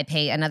exhibit. I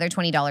pay another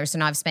 $20. So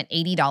now I've spent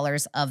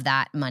 $80 of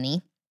that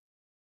money.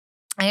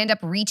 I end up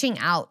reaching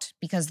out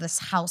because this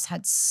house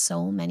had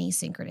so many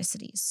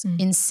synchronicities,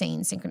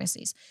 insane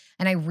synchronicities.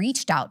 And I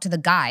reached out to the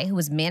guy who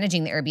was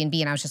managing the Airbnb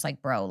and I was just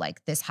like, bro,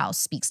 like this house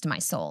speaks to my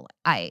soul.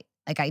 I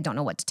don't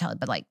know what to tell you,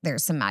 but like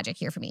there's some magic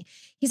here for me.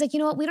 He's like, you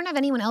know what? We don't have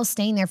anyone else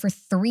staying there for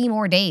 3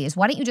 more days.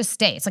 Why don't you just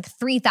stay? It's like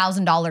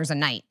 $3,000 a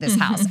night, this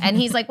house. And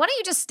he's like, why don't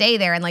you just stay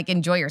there and like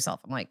enjoy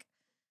yourself? I'm like,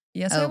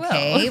 yes,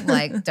 okay, I will.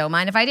 like don't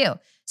mind if I do.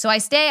 So I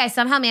stay. I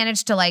somehow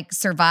managed to like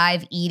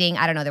survive eating.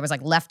 I don't know. There was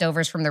like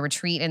leftovers from the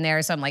retreat in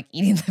there. So I'm like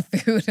eating the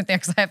food in there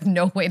because I have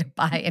no way to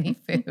buy any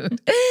food.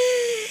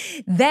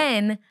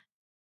 Then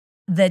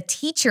the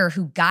teacher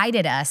who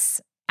guided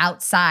us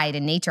outside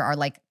in nature, our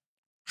like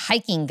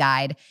hiking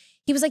guide,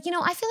 he was like, you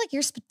know, I feel like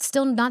you're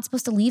still not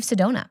supposed to leave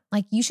Sedona.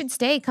 Like you should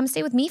stay. Come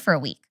stay with me for a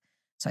week.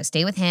 So I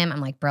stay with him. I'm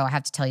like, bro, I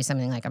have to tell you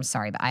something. Like, I'm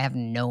sorry, but I have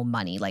no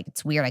money. Like,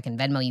 it's weird. I can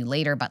Venmo you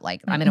later, but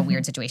like, I'm in a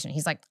weird situation.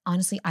 He's like,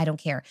 honestly, I don't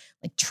care.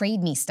 Like,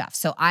 trade me stuff.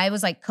 So I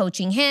was like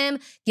coaching him,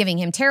 giving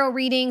him tarot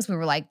readings. We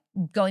were like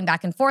going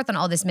back and forth on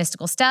all this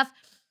mystical stuff.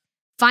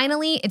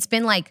 Finally, it's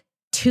been like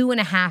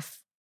 2.5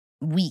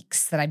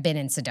 weeks that I've been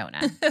in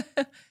Sedona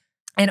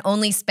and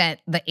only spent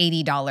the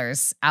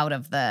 $80 out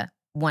of the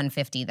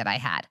 $150 that I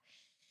had.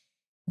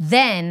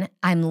 Then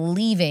I'm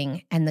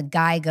leaving and the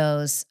guy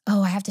goes,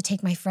 oh, I have to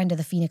take my friend to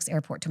the Phoenix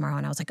airport tomorrow.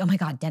 And I was like, oh my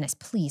God, Dennis,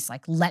 please,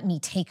 like, let me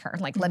take her.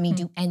 Like, let me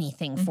do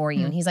anything for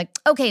you. And he's like,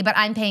 okay, but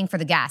I'm paying for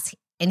the gas.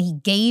 And he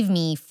gave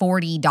me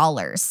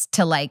 $40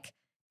 to like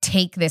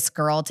take this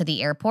girl to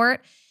the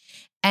airport.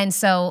 And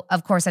so,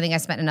 of course, I think I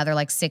spent another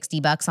like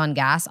 $60 on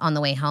gas on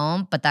the way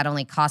home, but that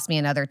only cost me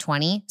another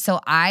 $20.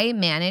 So I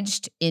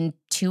managed in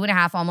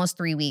 2.5, almost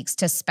 3 weeks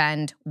to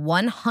spend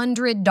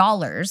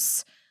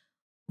 $100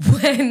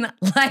 when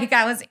like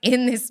I was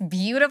in this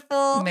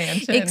beautiful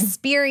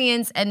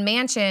experience and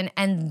mansion.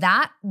 And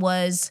that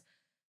was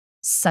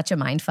such a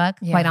mindfuck,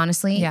 quite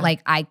honestly. Yeah.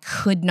 Like I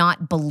could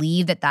not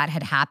believe that that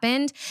had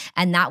happened.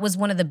 And that was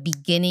one of the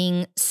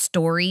beginning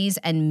stories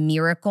and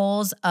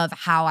miracles of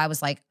how I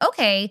was like,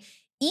 okay,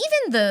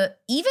 even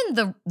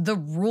the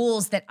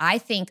rules that I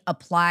think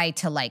apply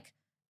to like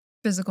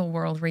physical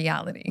world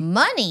reality,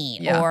 money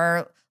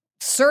or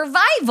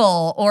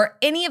survival or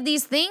any of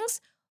these things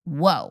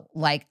whoa,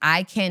 like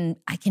I can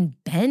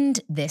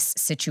bend this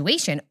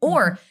situation,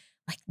 or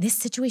like this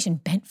situation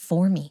bent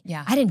for me.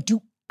 Yeah. I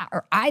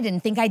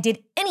didn't think I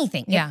did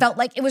anything. Yeah. It felt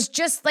like it was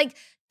just like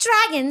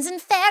dragons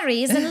and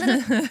fairies and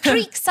little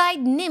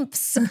creekside nymphs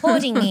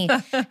supporting me.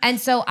 And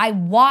so I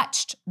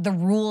watched the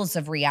rules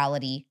of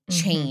reality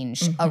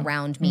change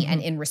around me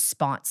and in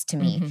response to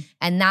me.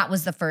 And that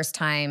was the first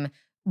time,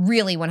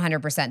 really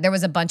 100%. There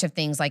was a bunch of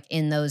things like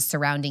in those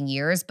surrounding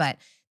years, but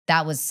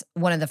that was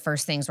one of the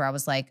first things where I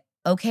was like,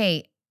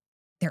 okay,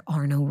 there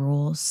are no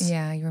rules.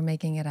 Yeah, you were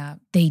making it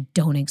up. They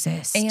don't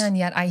exist. And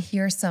yet I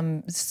hear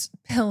some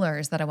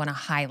pillars that I want to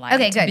highlight.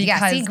 Okay, good.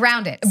 See,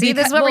 ground it. See,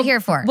 this is what we're here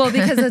for. Well,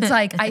 because it's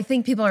like, I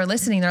think people are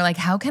listening. They're like,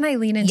 how can I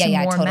lean into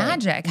more totally.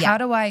 magic? Yeah. How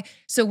do I?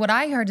 So what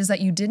I heard is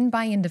that you didn't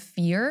buy into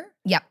fear.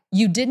 Yep.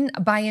 You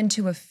didn't buy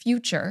into a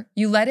future.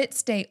 You let it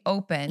stay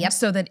open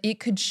so that it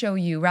could show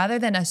you, rather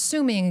than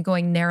assuming and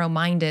going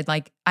narrow-minded,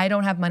 like, I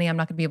don't have money, I'm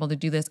not going to be able to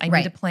do this. I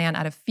need to plan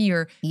out of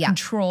fear,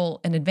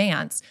 control, and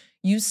advance.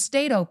 You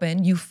stayed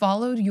open. You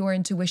followed your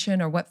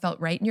intuition or what felt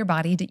right in your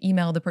body to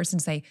email the person,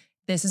 say,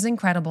 this is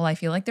incredible. I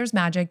feel like there's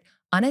magic,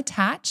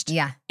 unattached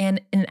and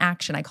in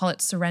action. I call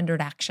it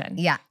surrendered action.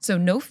 Yeah. So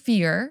no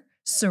fear,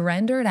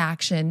 surrendered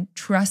action,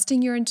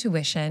 trusting your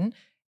intuition,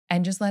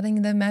 and just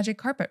letting the magic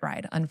carpet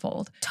ride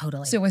unfold.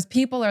 Totally. So as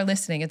people are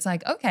listening, it's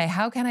like, okay,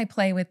 how can I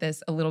play with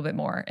this a little bit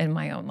more in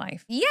my own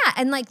life? Yeah.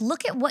 And like,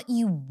 look at what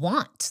you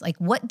want. Like,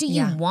 what do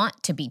you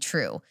want to be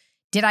true?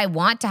 Did I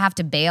want to have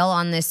to bail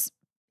on this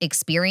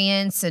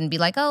experience and be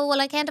like, oh, well,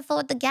 I can't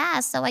afford the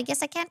gas, so I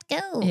guess I can't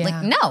go. Yeah.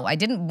 Like, no, I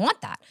didn't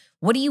want that.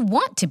 What do you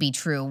want to be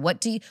true?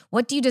 What do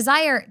you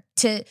desire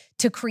to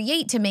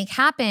create, to make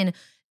happen,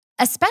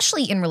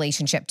 especially in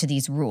relationship to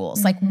these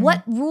rules? Like,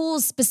 what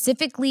rules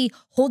specifically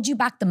hold you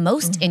back the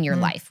most in your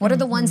life? What are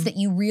the ones that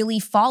you really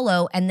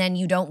follow and then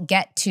you don't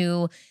get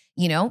to,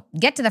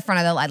 get to the front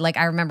of the line? Like,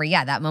 I remember,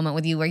 that moment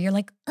with you where you're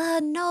like,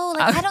 no,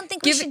 like, I don't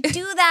think we should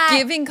do that.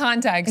 Giving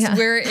context,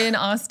 we're in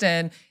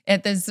Austin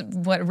at this,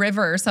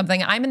 river or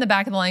something. I'm in the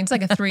back of the line. It's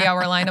like a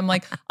 3-hour line. I'm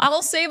like,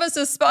 I'll save us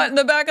a spot in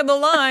the back of the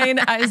line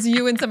as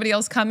you and somebody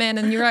else come in.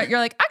 And you're like,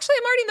 actually,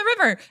 I'm already in the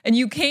river. And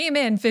you came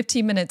in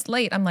 15 minutes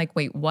late. I'm like,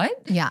 wait,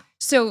 what? Yeah.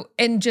 So,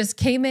 and just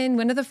came in,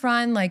 went to the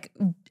front,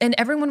 and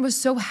everyone was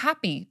so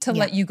happy to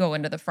let you go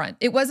into the front.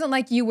 It wasn't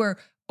like you were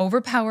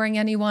overpowering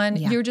anyone.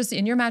 Yeah. You're just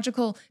in your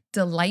magical,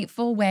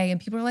 delightful way. And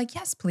people are like,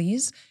 yes,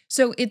 please.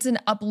 So it's an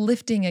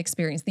uplifting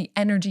experience. The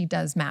energy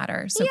does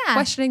matter. So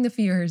questioning the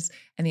fears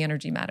and the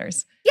energy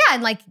matters. Yeah.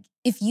 And like,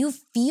 if you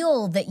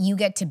feel that you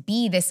get to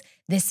be this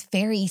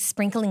fairy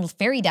sprinkling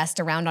fairy dust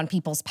around on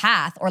people's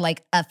path, or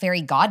like a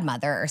fairy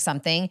godmother or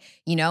something,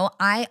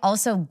 I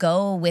also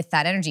go with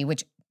that energy,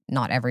 which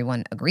not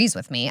everyone agrees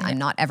with me. Yeah. I'm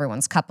not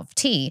everyone's cup of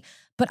tea.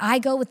 But I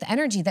go with the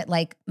energy that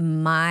like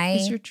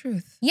it's your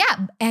truth.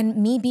 Yeah. And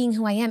me being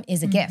who I am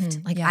is a gift.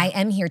 Like I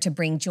am here to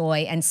bring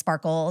joy and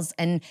sparkles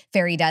and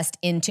fairy dust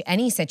into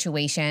any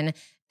situation.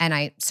 And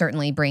I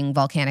certainly bring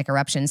volcanic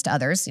eruptions to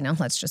others,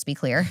 let's just be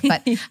clear.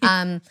 But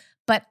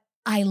but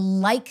I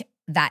like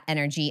that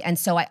energy. And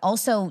so I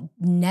also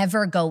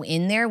never go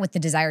in there with the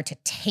desire to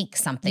take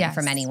something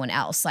from anyone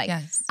else. Like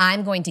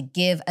I'm going to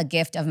give a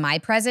gift of my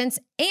presence,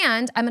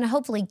 and I'm going to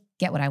hopefully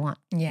get what I want.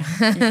 Yeah.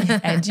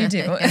 And you do.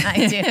 And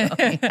I do.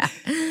 Yeah.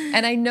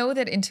 And I know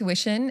that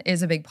intuition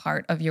is a big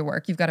part of your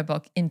work. You've got a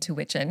book,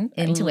 Intuition.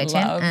 Intuition.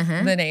 I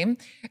love the name.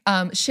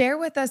 Share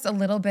with us a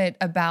little bit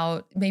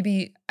about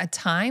maybe a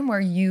time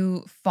where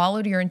you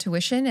followed your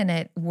intuition and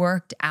it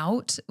worked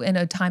out in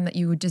a time that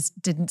you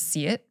just didn't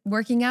see it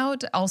working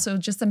out. Also,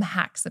 just some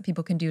hacks that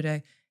people can do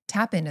to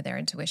tap into their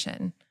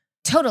intuition.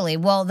 Totally.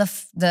 Well,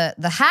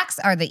 the hacks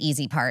are the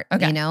easy part.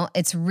 Okay.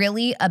 It's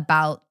really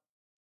about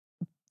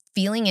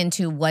feeling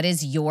into what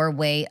is your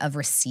way of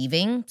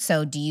receiving.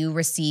 So do you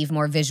receive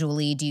more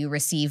visually? Do you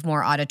receive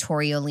more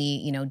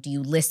auditorially? Do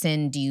you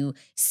listen? Do you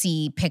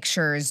see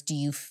pictures? Do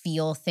you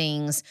feel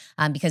things?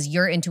 Because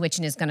your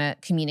intuition is going to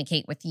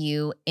communicate with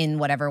you in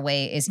whatever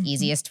way is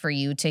easiest for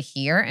you to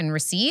hear and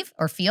receive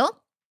or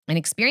feel and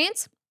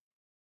experience.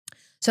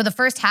 So the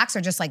first hacks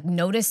are just like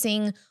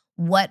noticing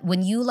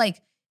when you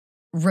like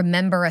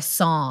remember a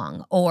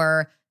song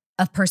or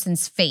a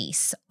person's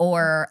face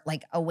or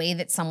like a way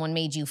that someone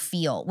made you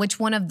feel, which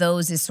one of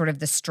those is sort of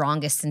the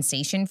strongest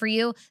sensation for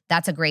you?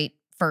 That's a great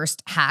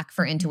first hack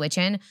for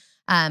intuition.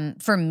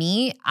 For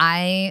me,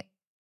 I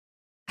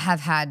have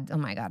had, oh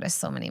my God,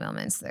 so many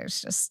moments.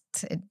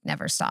 It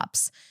never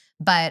stops.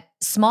 But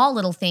small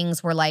little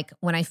things were like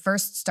when I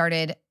first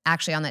started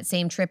actually on that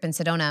same trip in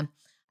Sedona,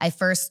 I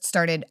first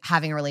started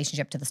having a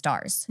relationship to the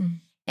stars.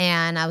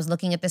 And I was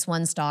looking at this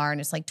one star and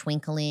it's like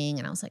twinkling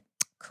and I was like,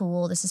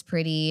 cool, this is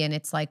pretty. And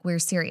it's like, we're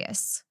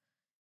serious.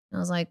 And I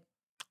was like,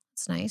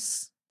 it's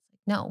nice.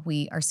 No,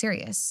 we are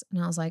serious.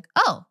 And I was like,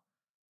 oh,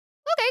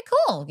 okay,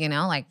 cool.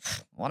 Like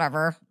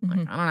whatever. Like,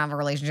 I don't have a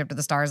relationship to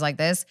the stars like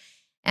this.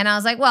 And I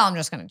was like, well, I'm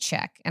just going to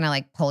check. And I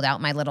like pulled out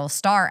my little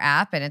star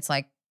app and it's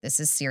like, this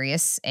is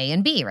serious A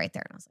and B right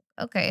there. And I was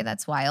like, okay,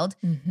 that's wild.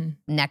 Mm-hmm.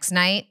 Next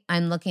night,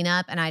 I'm looking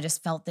up and I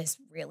just felt this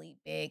really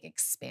big,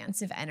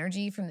 expansive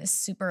energy from this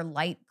super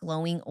light,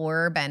 glowing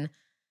orb. And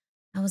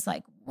I was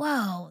like,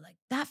 whoa, like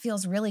that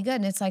feels really good.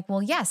 And it's like,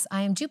 well, yes,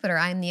 I am Jupiter.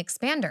 I am the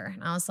expander.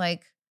 And I was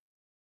like,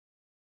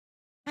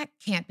 that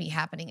can't be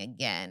happening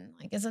again.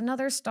 Like, is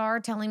another star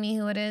telling me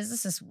who it is?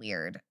 This is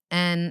weird.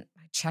 And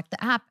I checked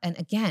the app and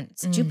again,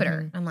 it's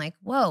Jupiter. I'm like,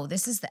 whoa,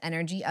 this is the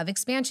energy of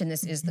expansion.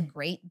 This is the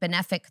great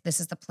benefic. This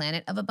is the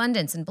planet of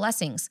abundance and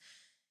blessings.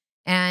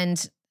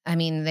 And I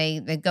mean,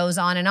 it goes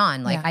on and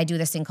on. Like I do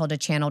this thing called a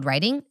channeled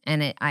writing,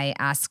 and I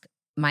ask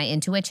my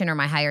intuition or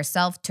my higher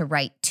self to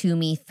write to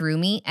me, through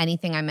me,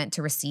 anything I meant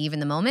to receive in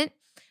the moment.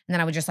 And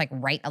then I would just like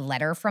write a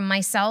letter from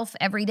myself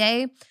every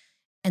day.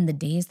 And the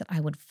days that I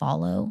would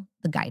follow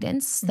the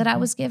guidance that I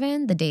was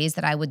given, the days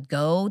that I would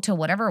go to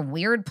whatever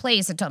weird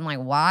place, I'm like,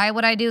 why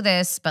would I do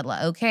this? But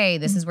okay,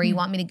 this is where you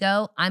want me to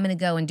go. I'm going to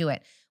go and do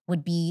it.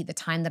 Would be the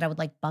time that I would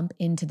like bump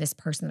into this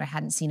person that I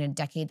hadn't seen in a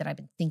decade that I've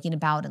been thinking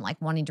about and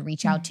like wanting to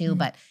reach out to,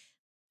 but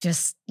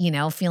just,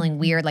 feeling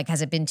weird, like,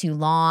 has it been too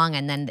long?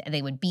 And then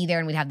they would be there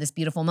and we'd have this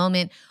beautiful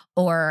moment.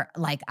 Or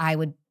like I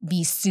would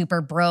be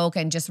super broke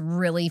and just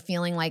really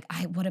feeling like,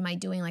 what am I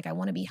doing? Like, I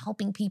want to be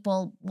helping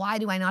people. Why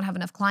do I not have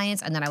enough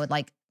clients? And then I would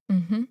like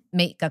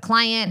make a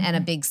client and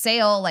a big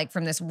sale, like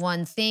from this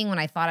one thing when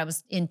I thought I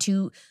was in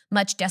too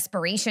much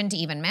desperation to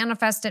even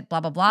manifest it,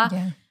 blah, blah, blah.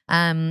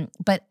 Yeah.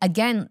 But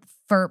again,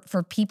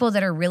 for people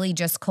that are really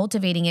just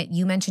cultivating it,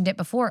 you mentioned it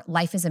before,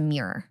 life is a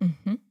mirror.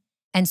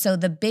 And so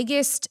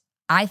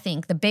I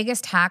think the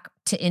biggest hack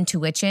to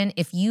intuition,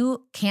 if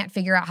you can't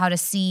figure out how to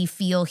see,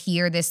 feel,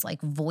 hear this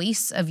like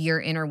voice of your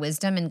inner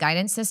wisdom and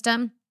guidance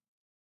system,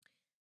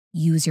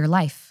 use your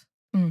life.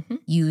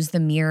 Use the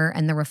mirror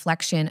and the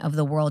reflection of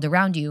the world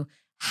around you.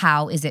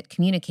 How is it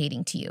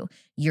communicating to you?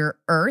 Your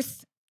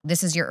earth,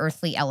 this is your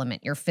earthly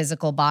element, your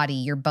physical body,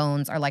 your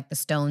bones are like the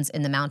stones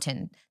in the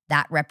mountain.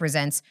 That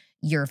represents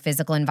your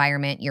physical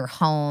environment, your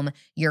home,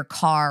 your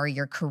car,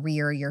 your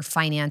career, your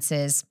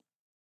finances,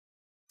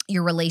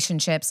 your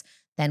relationships.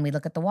 Then we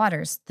look at the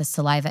waters, the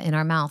saliva in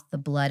our mouth, the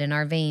blood in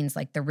our veins,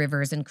 like the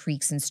rivers and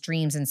creeks and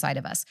streams inside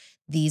of us.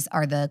 These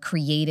are the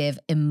creative,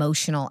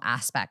 emotional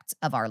aspects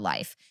of our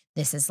life.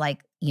 This is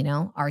like,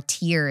 our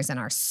tears and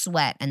our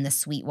sweat and the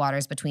sweet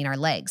waters between our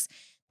legs.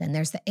 Then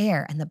there's the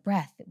air and the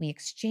breath that we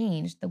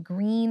exchange. The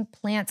green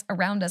plants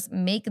around us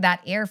make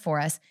that air for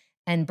us.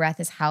 And breath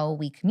is how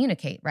we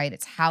communicate, right?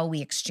 It's how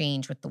we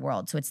exchange with the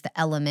world. So it's the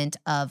element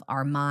of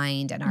our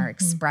mind and our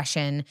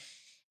expression.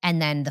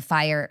 And then the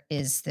fire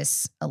is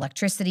this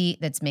electricity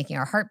that's making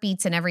our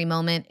heartbeats in every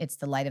moment. It's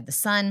the light of the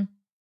sun.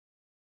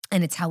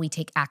 And it's how we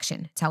take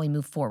action. It's how we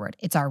move forward.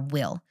 It's our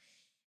will.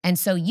 And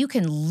so you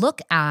can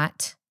look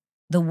at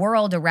the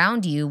world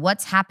around you,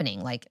 what's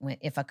happening, like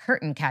if a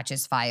curtain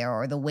catches fire,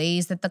 or the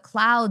ways that the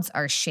clouds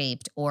are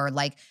shaped, or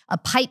like a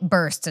pipe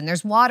bursts and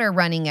there's water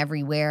running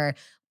everywhere.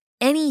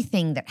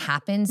 Anything that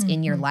happens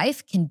in your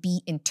life can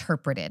be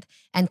interpreted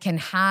and can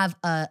have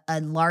a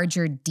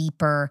larger,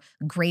 deeper,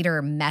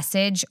 greater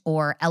message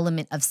or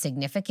element of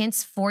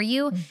significance for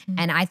you.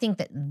 And I think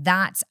that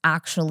that's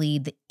actually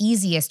the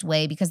easiest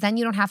way, because then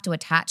you don't have to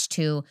attach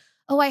to,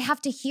 I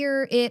have to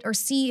hear it or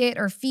see it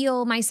or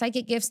feel my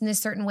psychic gifts in this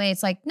certain way.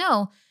 It's like,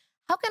 no,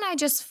 how can I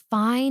just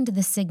find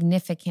the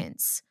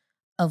significance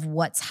of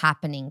what's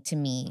happening to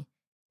me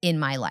in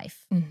my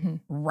life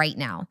right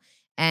now?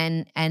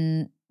 And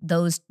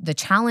the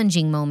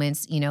challenging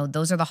moments,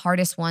 those are the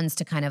hardest ones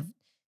to kind of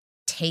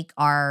take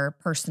our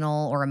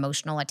personal or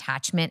emotional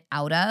attachment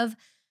out of.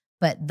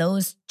 But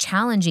those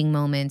challenging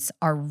moments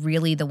are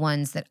really the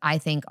ones that I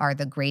think are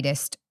the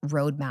greatest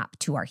roadmap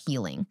to our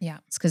healing. Yeah.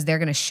 It's because they're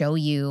going to show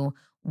you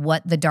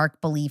what the dark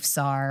beliefs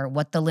are,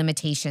 what the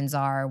limitations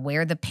are,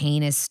 where the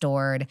pain is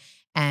stored.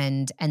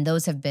 And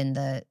those have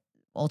been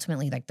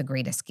ultimately like the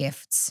greatest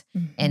gifts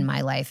in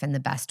my life, and the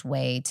best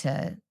way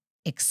to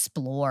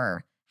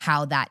explore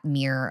how that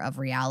mirror of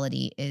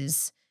reality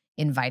is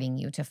inviting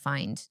you to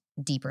find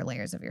deeper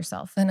layers of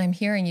yourself. And I'm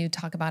hearing you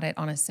talk about it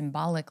on a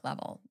symbolic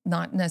level,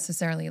 not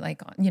necessarily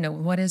like,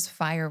 what does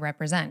fire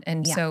represent?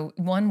 And so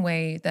one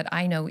way that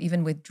I know,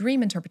 even with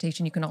dream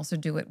interpretation, you can also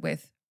do it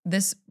with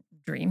this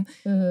dream,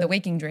 the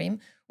waking dream,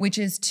 which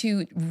is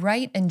to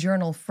write and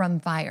journal from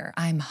fire.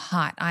 I'm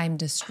hot. I'm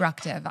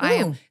destructive.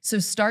 So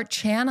start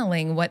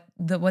channeling what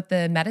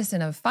the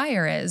medicine of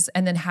fire is.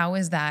 And then how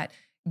is that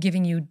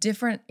giving you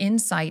different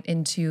insight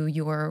into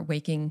your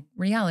waking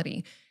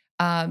reality?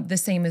 The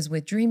same as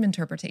with dream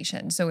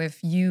interpretation. So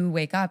if you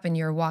wake up and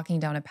you're walking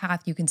down a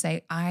path, you can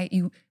say,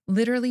 you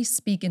literally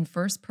speak in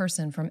first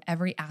person from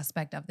every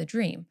aspect of the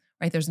dream,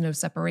 right? There's no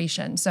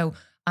separation. So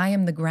I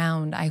am the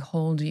ground, I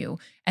hold you.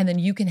 And then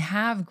you can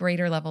have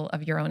greater level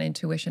of your own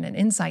intuition and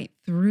insight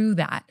through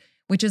that,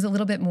 which is a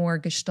little bit more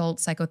Gestalt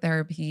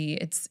psychotherapy.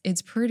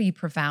 It's pretty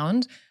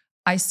profound.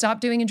 I stopped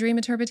doing a dream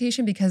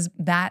interpretation because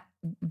that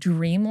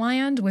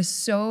dreamland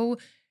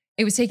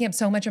it was taking up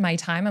so much of my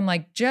time. I'm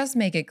like, just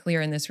make it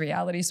clear in this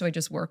reality. So I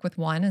just work with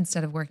one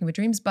instead of working with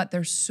dreams. But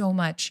there's so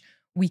much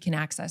we can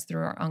access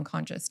through our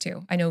unconscious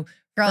too. I know.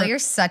 Girl, you're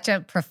such a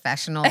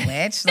professional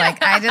witch.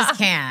 Like, I just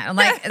can't. I'm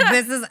like,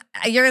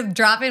 you're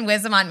dropping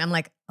wisdom on me. I'm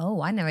like,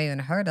 oh, I never even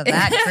heard of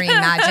that dream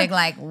magic.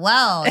 Like,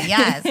 whoa,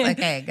 yes.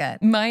 Okay, good.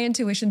 My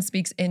intuition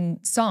speaks in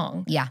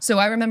song. Yeah. So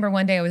I remember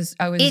one day I was.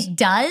 It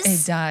does?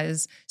 It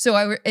does.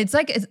 So it's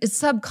like, it's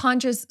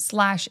subconscious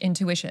 /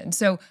 intuition.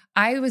 So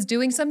I was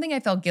doing something I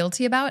felt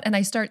guilty about, and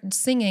I start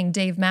singing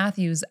Dave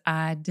Matthews,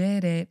 I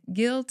did it,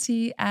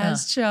 guilty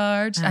as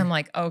charged. I'm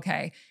like,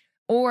 okay.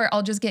 Or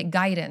I'll just get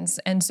guidance.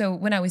 And so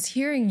when I was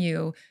hearing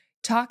you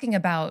talking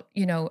about,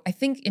 I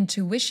think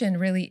intuition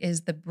really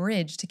is the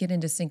bridge to get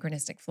into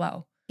synchronistic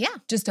flow. Yeah.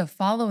 Just to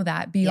follow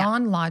that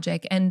beyond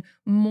logic. And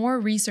more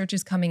research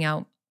is coming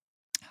out.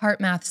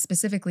 Heart math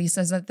specifically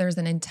says that there's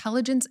an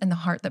intelligence in the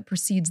heart that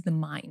precedes the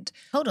mind.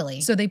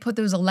 Totally. So they put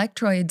those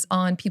electrodes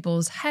on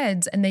people's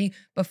heads, and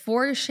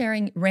before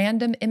sharing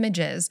random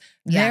images,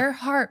 their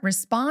heart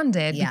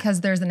responded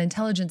because there's an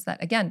intelligence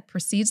that, again,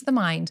 precedes the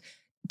mind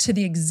to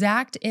the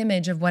exact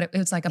image of what it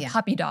was, like a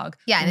puppy dog.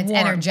 Yeah, and it's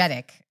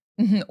energetic.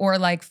 Or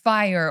like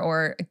fire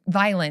or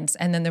violence.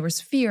 And then there was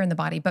fear in the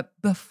body, but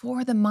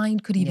before the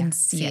mind could even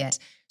see it.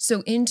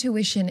 So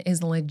intuition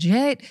is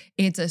legit.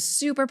 It's a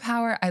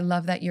superpower. I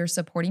love that you're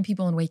supporting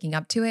people and waking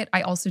up to it.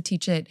 I also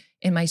teach it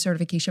in my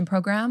certification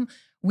program.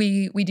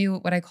 We do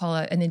what I call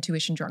an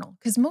intuition journal,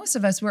 because most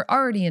of us, we're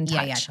already in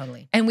touch. Yeah,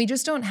 totally. And we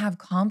just don't have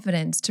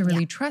confidence to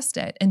really trust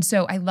it. And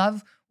so I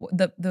love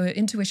the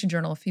intuition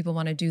journal. If people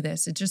want to do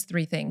this, it's just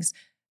 3 things.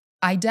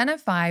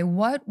 Identify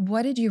what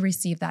did you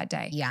receive that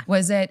day? Yeah.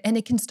 Was it, and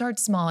it can start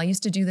small. I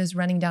used to do this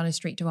running down a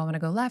street. Do I want to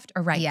go left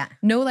or right? Yeah.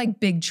 No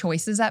like big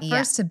choices at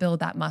first to build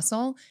that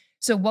muscle.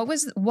 So what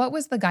was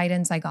the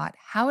guidance I got?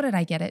 How did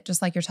I get it?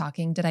 Just like you're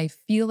talking, did I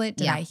feel it?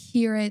 Did I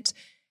hear it?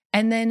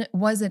 And then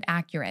was it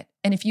accurate?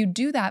 And if you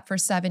do that for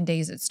 7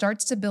 days, it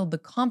starts to build the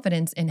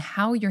confidence in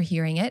how you're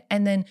hearing it.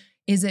 And then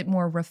is it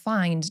more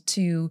refined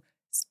to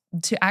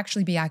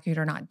actually be accurate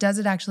or not? Does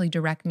it actually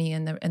direct me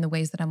in the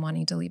ways that I'm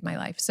wanting to lead my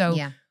life? So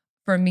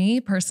for me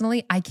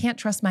personally, I can't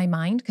trust my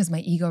mind because my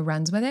ego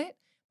runs with it,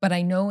 but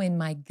I know in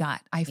my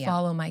gut, I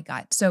follow my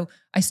gut. So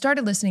I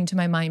started listening to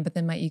my mind, but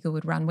then my ego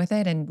would run with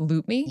it and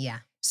loop me. Yeah.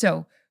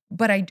 So,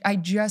 but I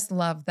just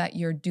love that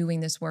you're doing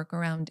this work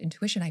around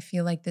intuition. I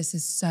feel like this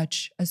is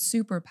such a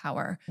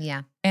superpower.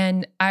 Yeah.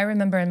 And I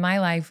remember in my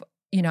life,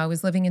 I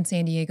was living in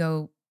San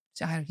Diego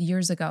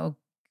years ago,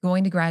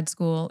 going to grad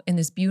school in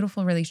this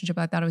beautiful relationship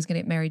I thought I was going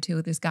to get married to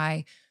with this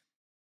guy.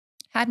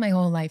 Had my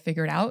whole life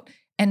figured out.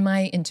 And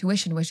my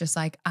intuition was just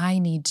like, I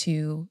need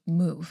to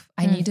move.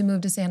 I need to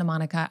move to Santa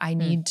Monica. I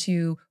need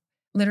to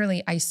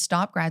literally, I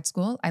stopped grad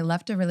school. I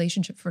left a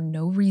relationship for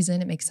no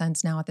reason. It makes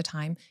sense now at the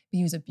time, but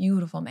he was a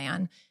beautiful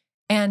man.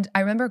 And I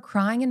remember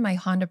crying in my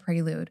Honda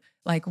Prelude,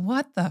 like,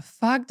 what the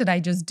fuck did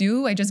I just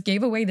do? I just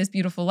gave away this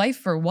beautiful life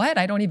for what?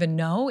 I don't even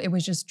know. It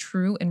was just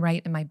true and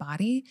right in my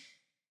body.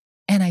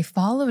 And I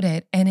followed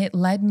it, and it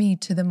led me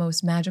to the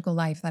most magical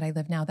life that I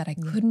live now, that I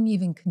couldn't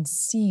even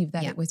conceive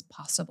that it was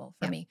possible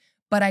for me.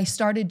 But I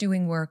started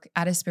doing work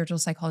at a spiritual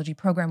psychology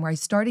program where I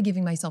started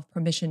giving myself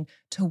permission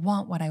to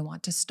want what I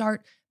want, to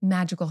start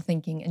magical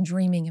thinking and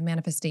dreaming and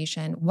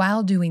manifestation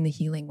while doing the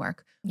healing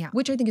work,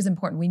 which I think is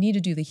important. We need to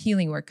do the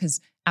healing work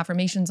because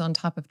affirmations on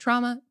top of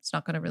trauma, it's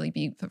not going to really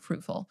be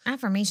fruitful.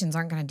 Affirmations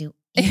aren't going to do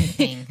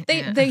anything.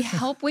 They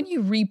help when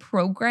you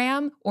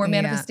reprogram or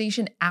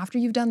manifestation after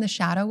you've done the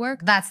shadow work.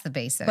 That's the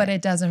basic. But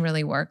it doesn't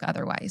really work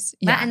otherwise.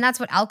 And that's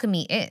what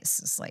alchemy is.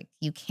 It's like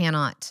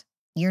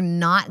you're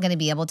not going to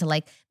be able to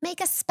like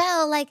make a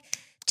spell, like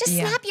just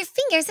snap your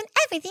fingers and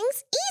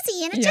everything's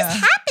easy and it just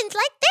happens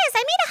like this.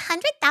 I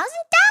made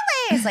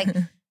 $100,000.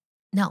 Like,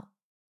 no.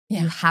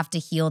 You have to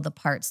heal the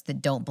parts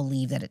that don't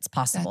believe that it's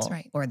possible. That's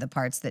right. Or the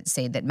parts that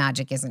say that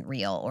magic isn't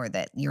real or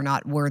that you're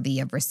not worthy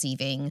of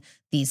receiving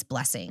these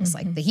blessings.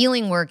 Like the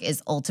healing work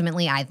is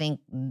ultimately, I think,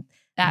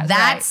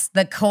 that's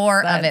the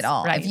core of it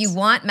all. If you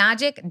want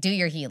magic, do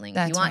your healing.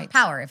 If you want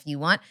power, if you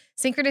want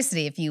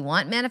synchronicity, if you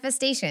want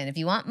manifestation, if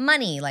you want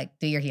money, like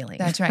do your healing.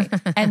 That's right.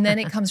 And then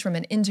it comes from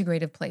an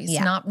integrative place.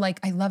 Not like,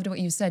 I loved what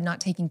you said, not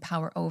taking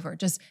power over,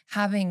 just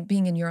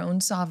being in your own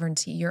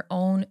sovereignty, your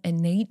own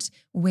innate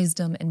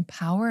wisdom and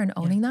power, and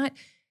owning that.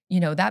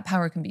 That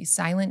power can be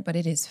silent, but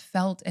it is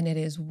felt, and it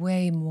is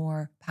way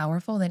more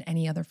powerful than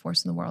any other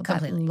force in the world.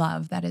 Completely. That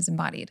love that is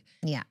embodied.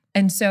 Yeah.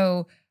 And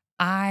so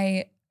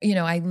I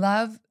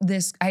love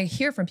this. I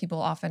hear from people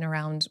often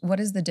around what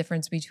is the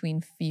difference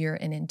between fear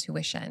and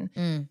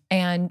intuition.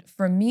 And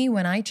for me,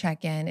 when I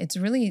check in, it's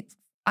really,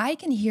 I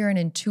can hear an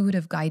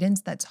intuitive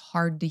guidance that's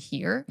hard to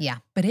hear. Yeah.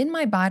 But in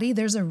my body,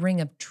 there's a ring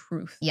of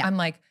truth. Yeah. I'm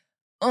like,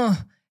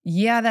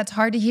 that's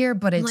hard to hear,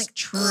 but it's like,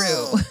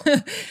 true.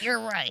 You're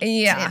right.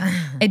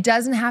 It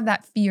doesn't have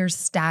that fear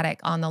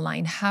static on the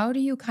line. How do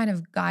you kind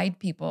of guide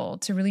people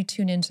to really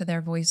tune into their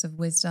voice of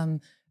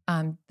wisdom,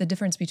 the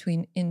difference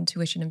between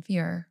intuition and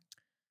fear?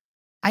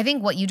 I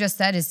think what you just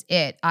said is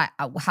it.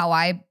 How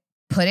I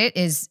put it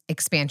is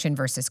expansion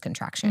versus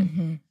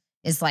contraction.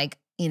 Is like,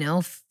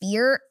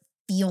 fear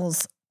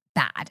feels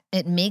bad.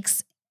 It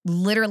makes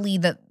literally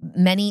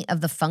many of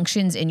the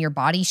functions in your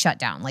body shut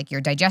down. Like your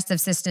digestive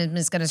system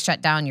is going to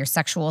shut down, your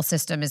sexual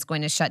system is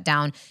going to shut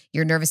down,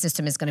 your nervous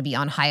system is going to be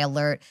on high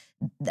alert.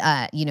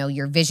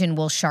 Your vision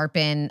will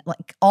sharpen.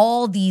 Like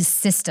all these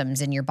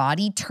systems in your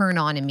body turn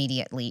on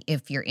immediately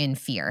if you're in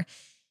fear.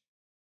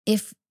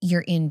 If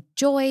you're in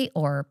joy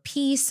or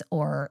peace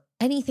or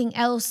anything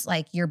else,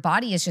 like your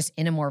body is just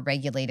in a more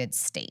regulated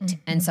state.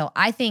 And so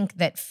I think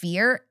that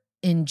fear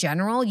in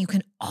general, you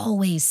can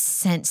always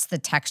sense the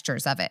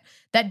textures of it.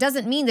 That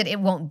doesn't mean that it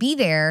won't be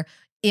there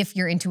if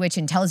your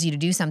intuition tells you to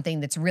do something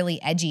that's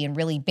really edgy and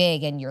really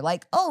big and you're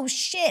like, oh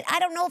shit, I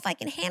don't know if I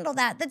can handle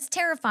that. That's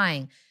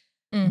terrifying.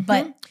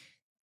 But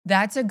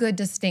that's a good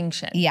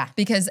distinction. Yeah.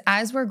 Because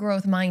as we're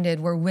growth minded,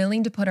 we're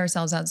willing to put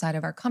ourselves outside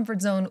of our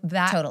comfort zone,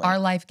 that our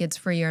life gets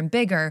freer and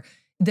bigger.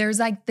 There's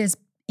like this,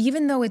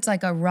 even though it's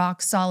like a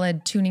rock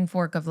solid tuning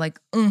fork of like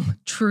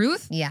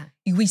truth,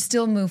 we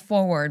still move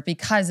forward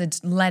because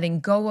it's letting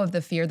go of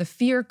the fear. The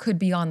fear could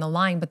be on the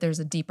line, but there's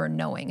a deeper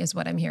knowing is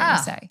what I'm hearing you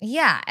say.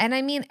 Yeah. And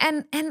I mean,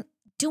 and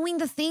doing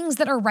the things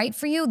that are right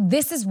for you.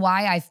 This is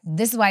why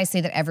I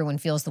say that everyone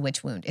feels the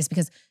witch wound, is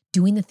because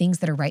doing the things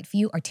that are right for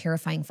you are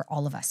terrifying for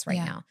all of us right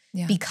now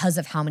because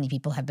of how many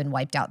people have been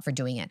wiped out for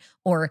doing it,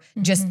 or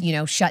just,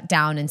 shut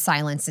down and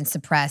silenced and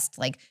suppressed,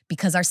 like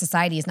because our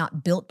society is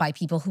not built by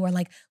people who are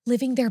like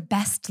living their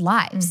best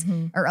lives,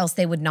 or else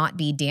they would not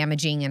be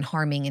damaging and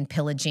harming and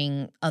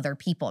pillaging other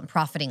people and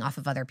profiting off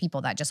of other people.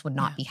 That just would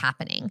not be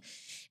happening.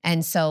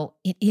 And so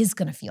it is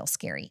going to feel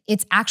scary.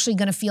 It's actually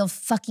going to feel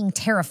fucking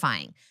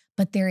terrifying.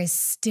 But there is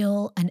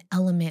still an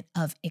element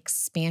of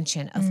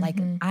expansion of like,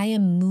 I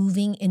am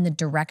moving in the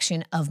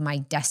direction of my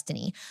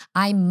destiny.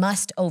 I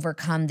must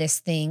overcome this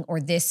thing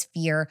or this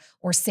fear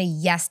or say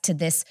yes to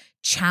this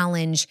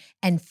challenge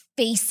and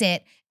face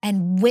it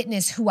and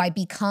witness who I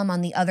become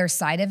on the other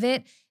side of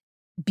it,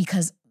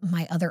 because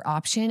my other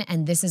option,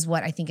 and this is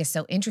what I think is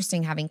so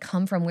interesting having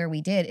come from where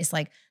we did, is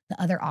like the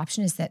other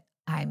option is that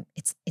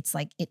it's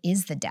like it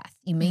is the death.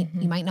 You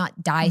might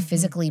not die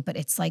physically, but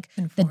it's like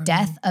the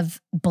death of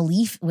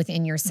belief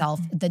within yourself,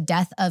 the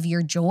death of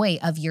your joy,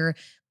 of your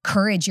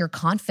courage, your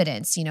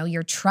confidence,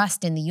 your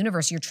trust in the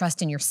universe, your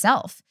trust in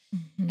yourself.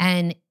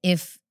 And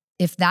if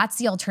that's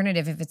the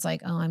alternative, if it's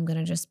like, oh, I'm going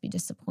to just be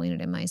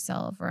disappointed in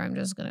myself, or I'm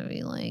just going to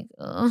be like,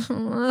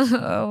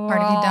 oh,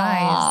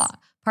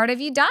 part of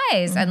you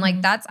dies. And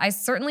like, I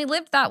certainly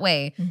lived that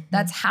way.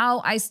 That's how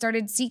I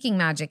started seeking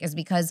magic, is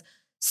because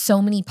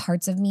so many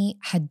parts of me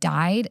had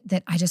died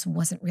that I just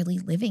wasn't really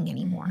living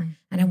anymore.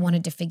 And I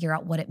wanted to figure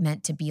out what it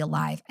meant to be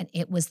alive. And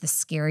it was the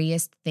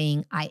scariest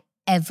thing I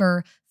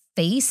ever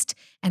faced.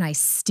 And I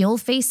still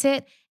face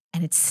it,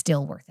 and it's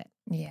still worth it.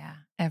 Yeah.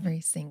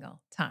 Every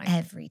single time.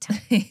 Every time.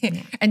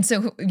 And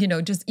so,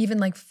 just even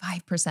like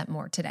 5%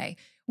 more today,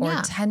 or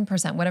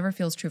 10%, whatever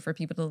feels true for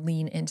people to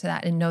lean into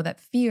that and know that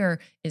fear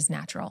is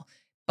natural.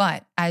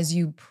 But as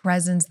you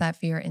presence that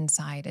fear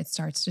inside, it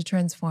starts to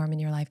transform and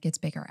your life gets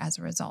bigger as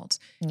a result.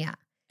 Yeah.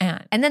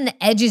 And then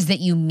the edges that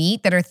you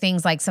meet that are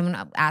things like, someone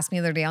asked me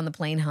the other day on the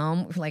plane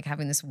home, we're like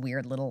having this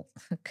weird little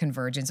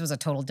convergence. It was a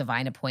total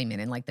divine appointment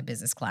in like the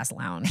business class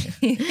lounge.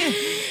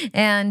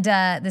 And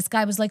this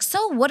guy was like,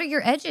 so what are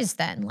your edges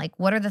then? Like,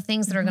 what are the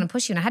things that are going to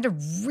push you? And I had to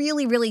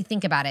really, really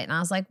think about it. And I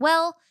was like,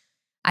 well,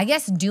 I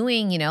guess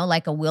doing,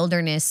 like a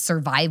wilderness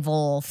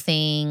survival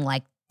thing,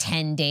 like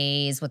 10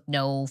 days with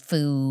no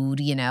food,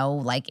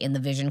 like in the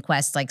Vision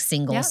Quest, like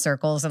single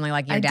circles, something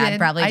like your dad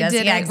probably does.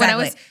 Yeah,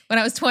 exactly. When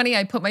I was 20,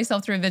 I put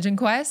myself through a Vision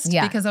Quest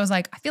because I was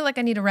like, I feel like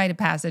I need a rite of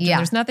passage. And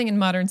there's nothing in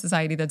modern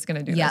society that's going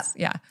to do this.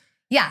 Yeah.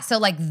 Yeah. So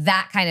like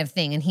that kind of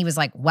thing. And he was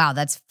like, wow,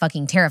 that's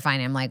fucking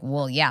terrifying. I'm like,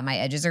 well, yeah, my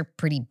edges are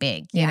pretty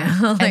big. You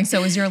know? And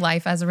so is your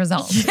life as a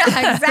result.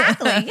 Yeah,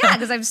 exactly. Yeah.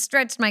 Because I've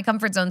stretched my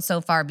comfort zone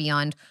so far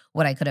beyond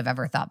what I could have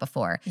ever thought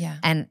before. Yeah.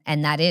 And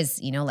that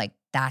is, like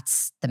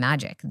that's the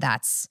magic.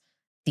 That's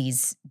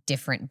these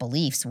different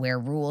beliefs where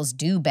rules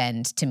do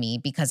bend to me,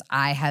 because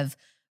I have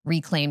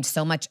reclaimed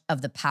so much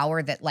of the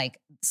power that like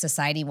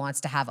society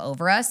wants to have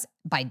over us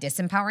by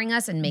disempowering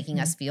us and making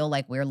us feel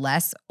like we're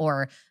less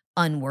or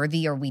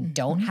unworthy, or we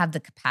don't have the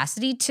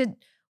capacity to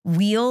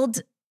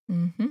wield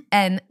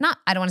and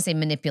I don't want to say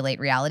manipulate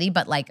reality,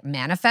 but like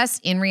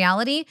manifest in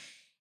reality.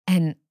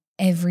 And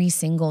every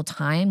single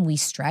time we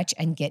stretch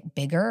and get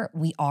bigger,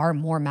 we are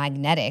more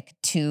magnetic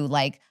to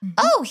like,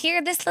 oh,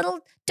 here, this little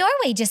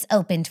doorway just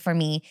opened for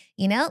me.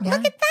 Look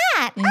at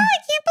that. Oh, I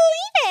can't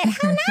believe it.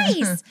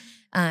 How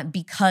nice.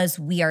 Because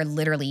we are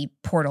literally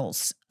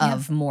portals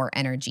of more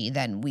energy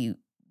than we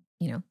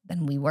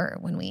were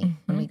when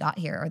we got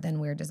here, or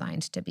than we're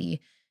designed to be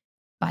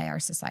by our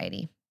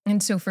society.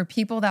 And so for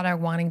people that are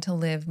wanting to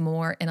live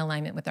more in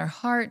alignment with their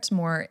heart,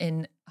 more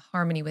in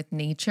harmony with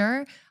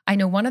nature, I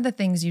know one of the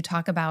things you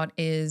talk about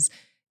is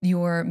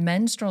your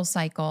menstrual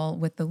cycle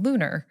with the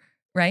lunar,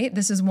 right?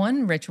 This is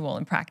one ritual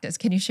and practice.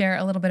 Can you share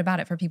a little bit about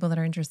it for people that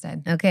are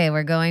interested? Okay,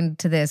 we're going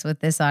to this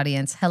with this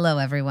audience. Hello,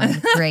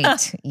 everyone.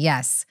 Great.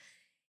 Yes.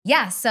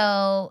 Yeah,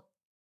 so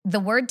the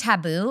word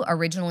taboo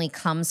originally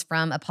comes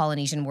from a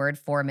Polynesian word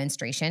for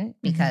menstruation,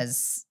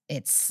 because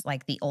it's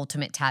like the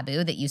ultimate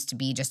taboo that used to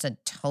be just a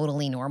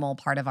totally normal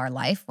part of our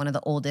life. One of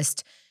the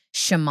oldest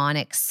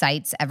shamanic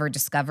sites ever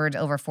discovered,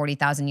 over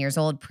 40,000 years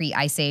old,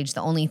 pre-Ice Age.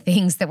 The only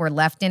things that were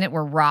left in it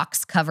were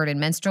rocks covered in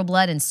menstrual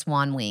blood and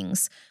swan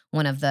wings,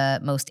 one of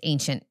the most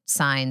ancient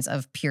signs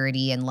of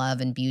purity and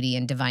love and beauty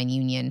and divine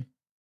union.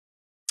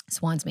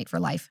 Swans mate for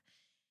life.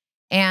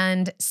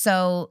 And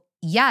so,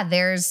 yeah,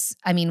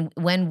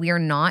 when we're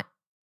not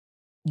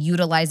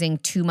utilizing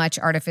too much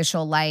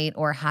artificial light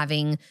or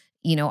having,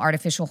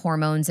 artificial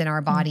hormones in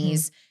our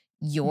bodies,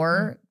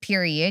 your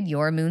period,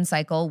 your moon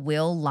cycle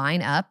will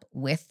line up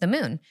with the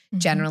moon.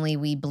 Generally,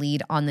 we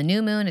bleed on the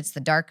new moon. It's the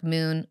dark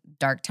moon,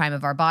 dark time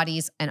of our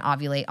bodies, and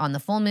ovulate on the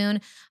full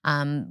moon,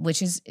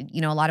 which is,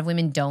 a lot of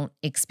women don't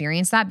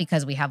experience that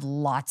because we have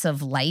lots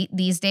of light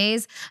these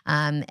days.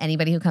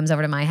 Anybody who comes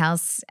over to my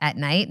house at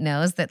night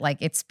knows that like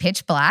it's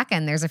pitch black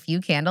and there's a few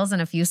candles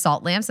and a few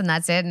salt lamps and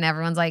that's it. And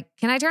everyone's like,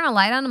 can I turn a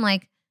light on? I'm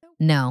like,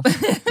 no,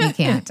 you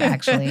can't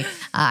actually.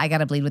 I got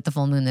to bleed with the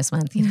full moon this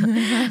month,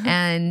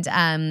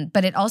 And,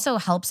 but it also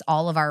helps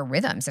all of our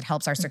rhythms. It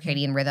helps our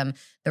circadian rhythm.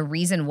 The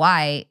reason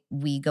why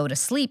we go to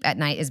sleep at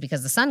night is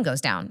because the sun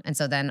goes down. And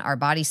so then our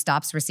body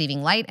stops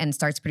receiving light and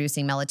starts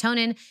producing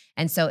melatonin.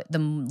 And so the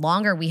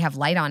longer we have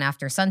light on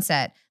after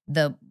sunset,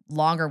 the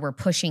longer we're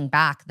pushing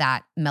back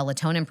that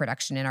melatonin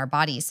production in our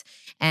bodies.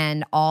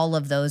 And all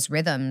of those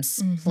rhythms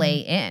play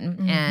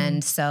in.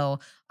 And so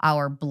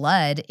our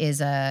blood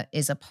is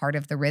a part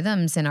of the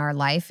rhythms in our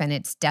life. And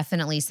it's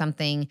definitely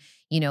something,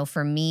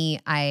 for me,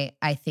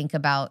 I think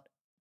about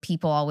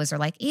people always are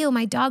like, ew,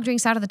 my dog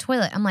drinks out of the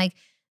toilet. I'm like,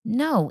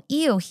 no,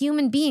 ew,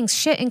 human beings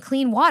shit in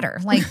clean water.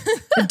 Like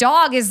the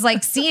dog is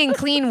like seeing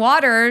clean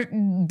water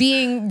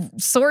being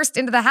sourced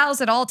into the house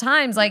at all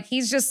times. Like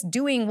he's just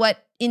doing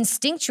what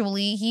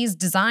instinctually he's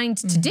designed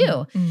to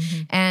do.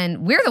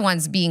 And we're the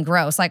ones being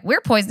gross. Like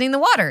we're poisoning the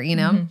water,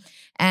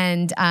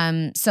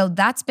 And so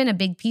that's been a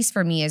big piece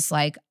for me is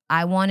like,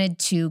 I wanted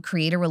to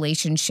create a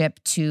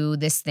relationship to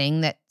this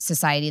thing that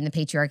society and the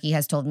patriarchy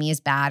has told me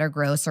is bad or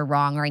gross or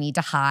wrong or I need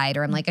to hide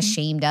or I'm like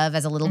ashamed of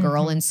as a little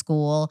girl in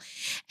school.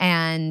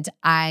 And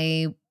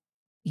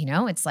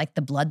it's like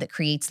the blood that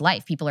creates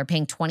life. People are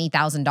paying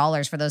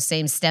 $20,000 for those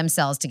same stem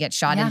cells to get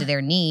shot into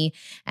their knee.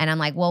 And I'm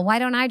like, well, why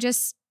don't I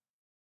just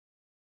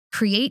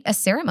create a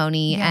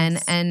ceremony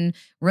and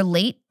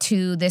relate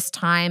to this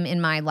time in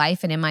my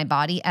life and in my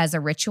body as a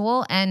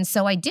ritual? And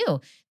so I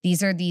do.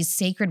 These are these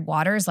sacred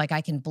waters. Like I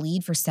can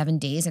bleed for 7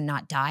 days and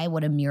not die.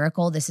 What a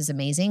miracle. This is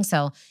amazing.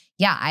 So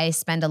yeah, I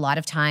spend a lot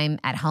of time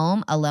at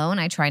home alone.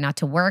 I try not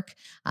to work.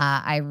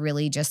 I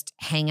really just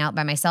hang out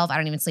by myself. I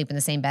don't even sleep in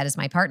the same bed as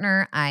my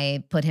partner.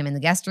 I put him in the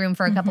guest room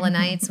for a couple of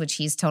nights, which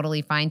he's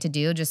totally fine to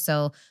do, just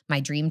so my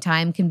dream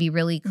time can be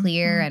really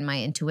clear and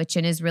my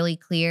intuition is really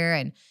clear,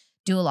 and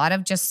do a lot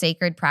of just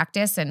sacred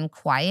practice and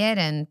quiet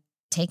and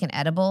take an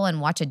edible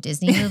and watch a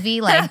Disney movie,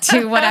 like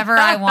do whatever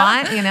I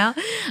want,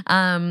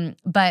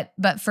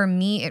 But for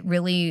me, it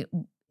really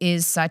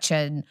is such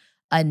a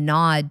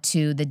nod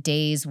to the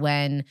days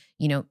when,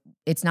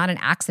 it's not an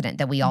accident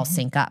that we all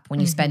sync up. When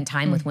you spend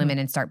time with women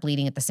and start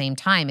bleeding at the same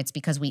time, it's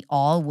because we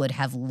all would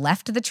have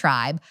left the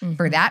tribe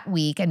for that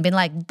week and been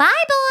like,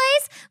 bye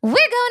boys, we're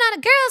going on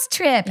a girls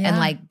trip, and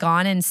like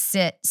gone and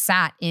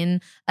sat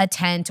in a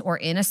tent or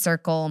in a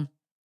circle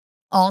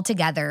all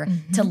together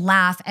to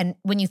laugh. And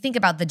when you think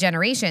about the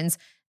generations,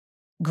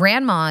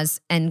 grandmas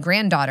and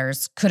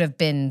granddaughters could have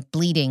been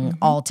bleeding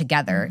all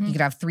together. You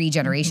could have 3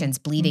 generations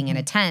bleeding in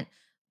a tent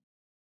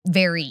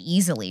very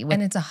easily.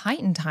 And it's a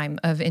heightened time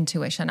of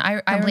intuition.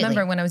 I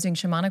remember when I was doing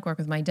shamanic work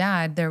with my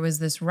dad, there was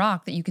this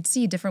rock that you could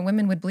see different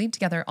women would bleed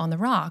together on the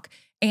rock.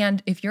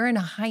 And if you're in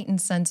a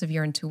heightened sense of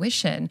your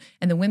intuition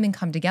and the women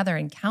come together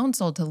and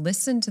counsel to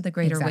listen to the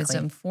greater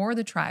wisdom for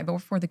the tribe or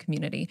for the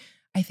community,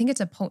 I think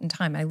it's a potent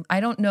time. I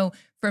don't know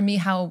for me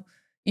how,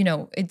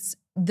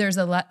 there's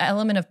a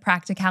element of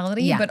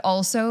practicality, but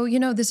also,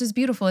 this is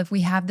beautiful if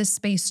we have this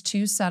space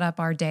to set up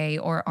our day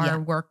or our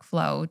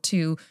workflow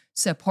to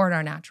support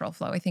our natural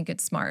flow. I think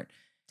it's smart.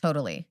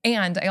 Totally.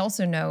 And I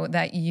also know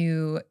that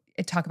you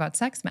talk about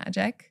sex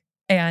magic,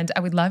 and I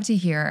would love to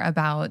hear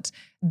about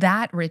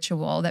that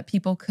ritual that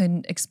people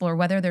can explore,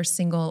 whether they're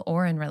single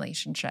or in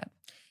relationship.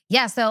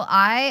 Yeah, so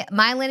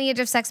my lineage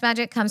of sex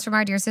magic comes from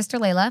our dear sister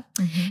Layla.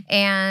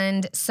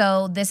 And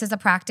so this is a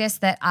practice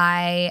that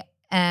I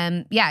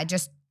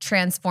just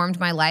transformed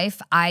my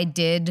life. I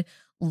did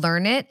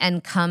learn it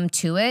and come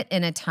to it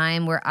in a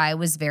time where I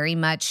was very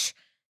much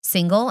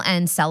single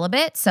and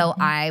celibate. So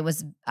I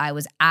was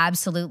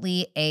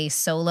absolutely a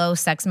solo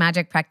sex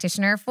magic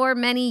practitioner for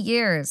many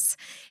years.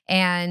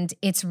 And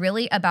it's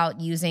really about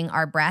using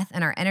our breath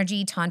and our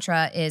energy.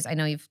 Tantra is, I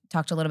know you've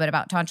talked a little bit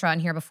about Tantra on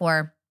here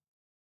before.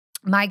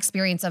 My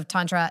experience of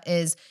Tantra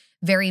is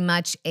very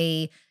much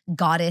a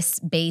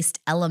goddess-based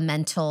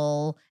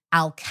elemental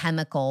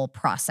alchemical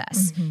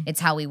process. It's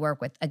how we work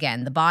with,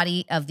 again, the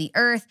body of the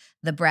earth,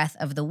 the breath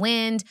of the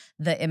wind,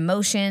 the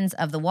emotions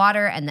of the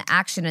water, and the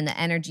action and the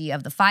energy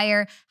of the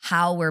fire,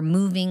 how we're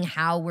moving,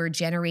 how we're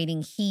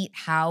generating heat,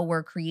 how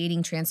we're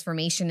creating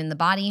transformation in the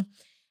body.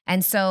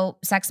 And so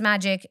sex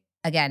magic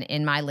again,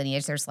 in my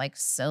lineage, there's like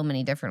so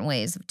many different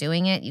ways of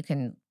doing it. You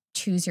can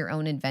choose your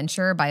own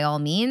adventure by all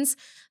means.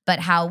 But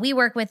how we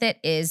work with it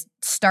is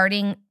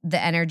starting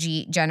the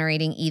energy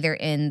generating either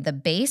in the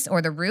base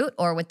or the root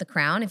or with the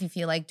crown. If you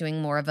feel like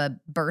doing more of a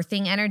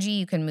birthing energy,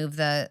 you can move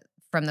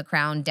from the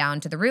crown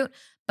down to the root.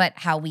 But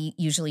how we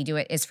usually do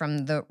it is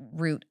from the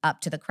root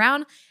up to the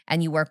crown,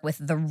 and you work with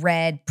the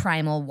red,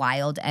 primal,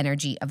 wild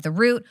energy of the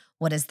root.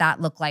 What does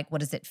that look like?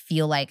 What does it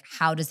feel like?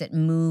 How does it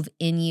move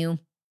in you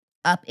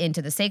up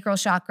into the sacral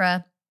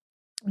chakra,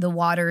 the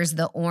waters,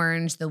 the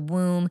orange, the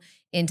womb,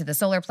 into the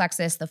solar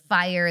plexus, the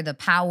fire, the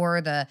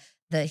power, the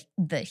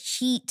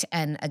heat,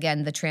 and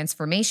again, the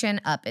transformation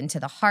up into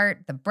the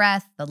heart, the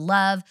breath, the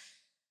love,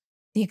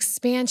 the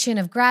expansion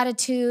of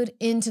gratitude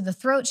into the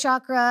throat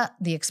chakra,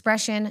 the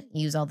expression,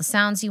 use all the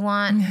sounds you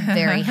want,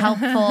 very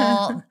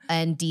helpful,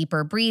 and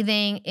deeper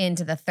breathing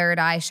into the third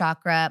eye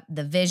chakra,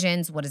 the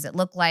visions, what does it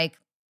look like?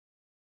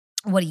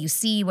 What do you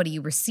see? What do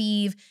you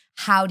receive?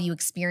 How do you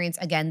experience,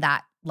 again,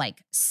 that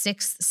like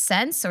sixth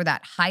sense or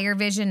that higher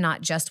vision,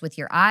 not just with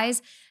your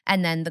eyes?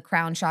 And then the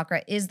crown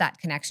chakra is that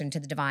connection to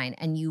the divine.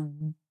 And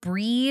you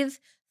breathe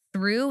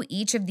through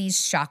each of these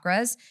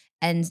chakras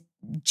and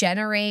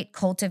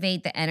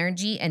cultivate the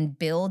energy and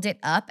build it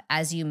up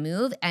as you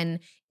move. And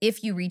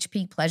if you reach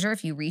peak pleasure,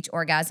 if you reach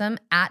orgasm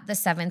at the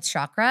seventh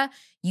chakra,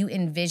 you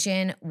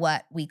envision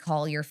what we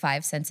call your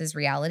five senses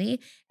reality.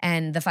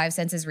 And the five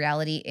senses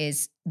reality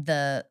is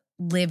the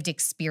lived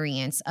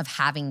experience of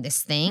having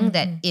this thing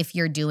that if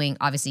you're doing,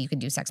 obviously you can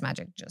do sex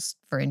magic just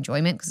for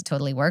enjoyment because it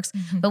totally works.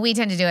 But we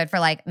tend to do it for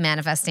like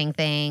manifesting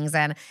things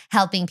and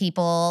helping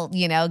people,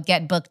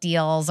 get book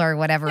deals or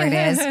whatever it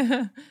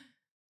is.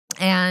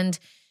 And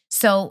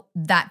so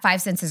that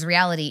five senses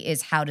reality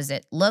is, how does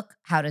it look?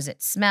 How does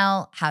it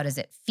smell? How does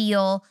it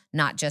feel?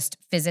 Not just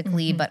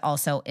physically, but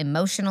also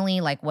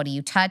emotionally. Like, what do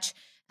you touch?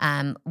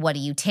 What do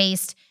you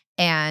taste?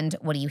 And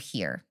what do you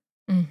hear?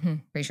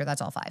 Pretty sure that's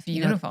all five.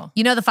 Beautiful.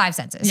 You know the five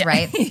senses,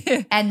 right?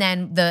 And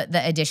then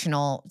the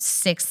additional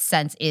sixth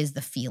sense is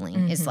the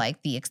feeling, is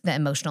like the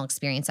emotional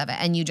experience of it.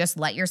 And you just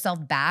let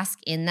yourself bask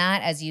in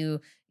that as you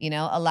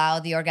allow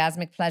the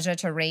orgasmic pleasure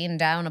to rain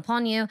down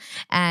upon you.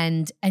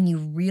 And you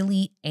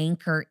really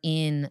anchor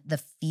in the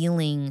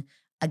feeling,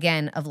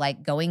 again, of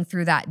like going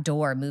through that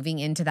door, moving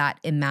into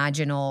that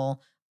imaginal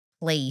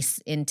place,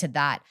 into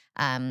that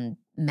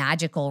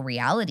magical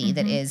reality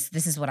that is,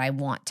 this is what I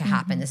want to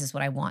happen. This is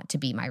what I want to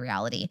be my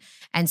reality.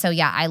 And so,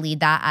 yeah, I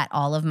lead that at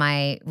all of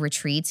my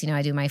retreats.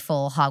 I do my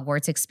full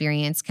Hogwarts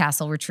experience,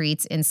 castle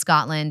retreats in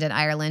Scotland and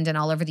Ireland and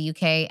all over the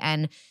UK.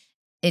 And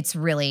it's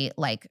really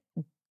like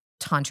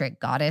tantric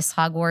goddess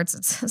Hogwarts.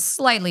 It's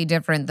slightly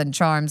different than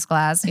charms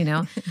class,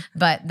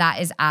 but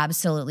that is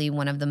absolutely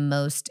one of the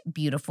most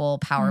beautiful,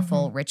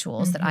 powerful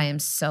rituals that I am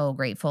so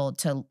grateful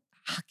to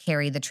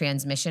carry the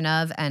transmission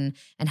of and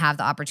have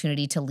the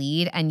opportunity to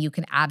lead. And you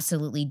can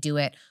absolutely do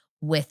it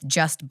with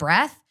just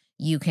breath.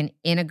 You can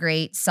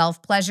integrate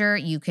self-pleasure.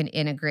 You can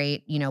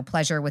integrate,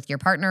 pleasure with your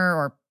partner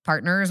or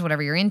partners,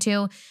 whatever you're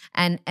into,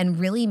 and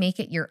really make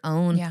it your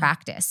own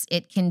practice.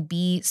 It can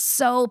be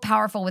so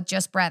powerful with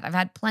just breath. I've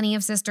had plenty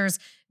of sisters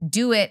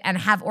do it and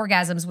have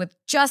orgasms with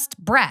just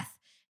breath.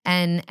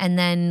 And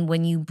then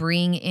when you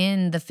bring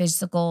in the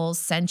physical,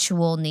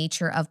 sensual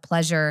nature of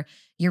pleasure,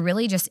 you're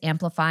really just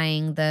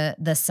amplifying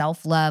the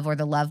self-love or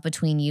the love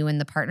between you and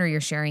the partner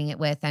you're sharing it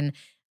with. And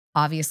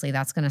obviously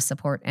that's going to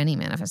support any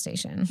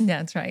manifestation.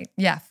 That's right.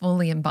 Yeah,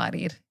 fully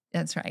embodied.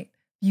 That's right.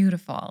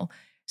 Beautiful.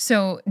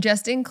 So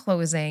just in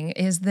closing,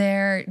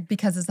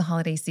 because it's the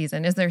holiday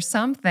season, is there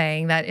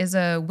something that is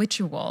a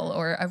ritual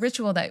or a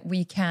ritual that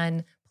we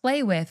can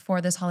play with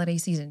for this holiday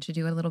season to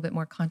do a little bit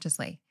more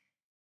consciously?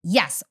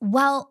 Yes.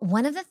 Well,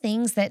 one of the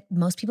things that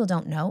most people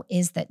don't know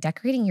is that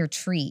decorating your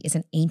tree is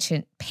an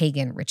ancient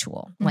pagan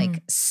ritual.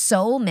 Like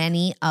so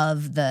many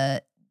of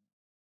the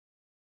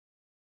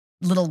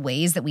little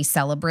ways that we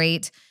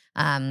celebrate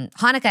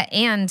Hanukkah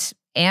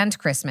and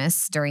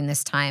Christmas during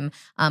this time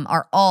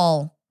are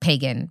all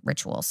pagan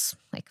rituals,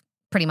 like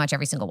pretty much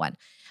every single one.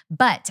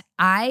 But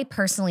I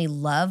personally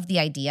love the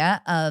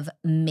idea of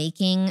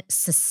making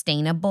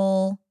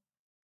sustainable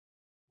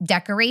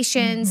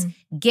decorations,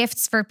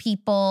 gifts for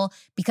people,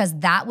 because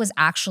that was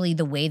actually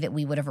the way that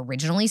we would have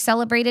originally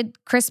celebrated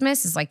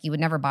Christmas. Is like you would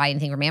never buy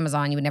anything from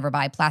Amazon. You would never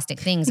buy plastic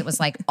things. It was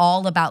like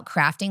all about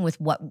crafting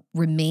with what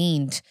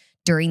remained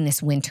during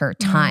this winter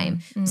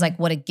time. It was like,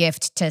 what a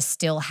gift to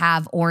still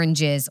have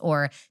oranges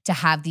or to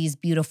have these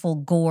beautiful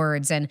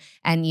gourds and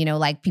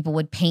like people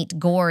would paint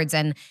gourds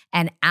and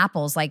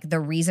apples. Like the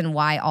reason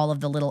why all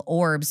of the little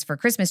orbs for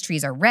Christmas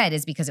trees are red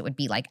is because it would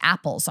be like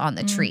apples on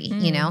the tree,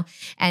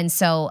 And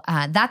so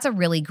that's a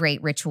really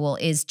great ritual,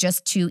 is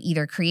just to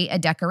either create a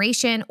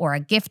decoration or a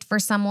gift for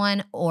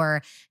someone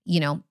or,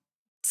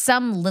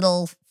 some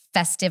little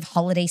festive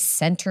holiday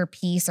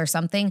centerpiece or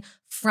something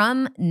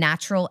from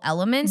natural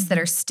elements that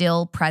are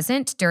still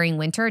present during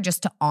winter,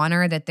 just to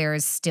honor that there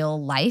is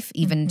still life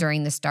even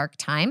during this dark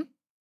time.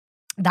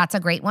 That's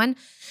a great one.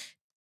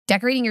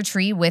 decorating your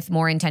tree with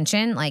more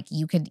intention. Like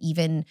you could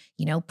even,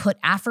 put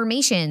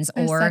affirmations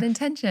or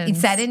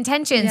set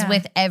intentions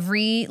with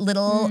every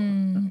little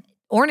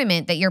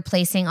ornament that you're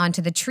placing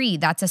onto the tree.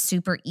 That's a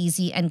super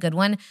easy and good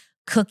one.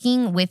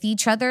 Cooking with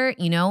each other,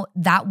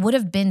 that would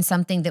have been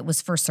something that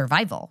was for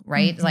survival,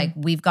 right? Like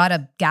we've got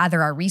to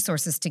gather our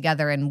resources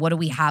together and what do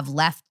we have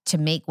left to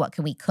make? What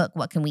can we cook?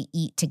 What can we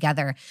eat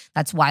together?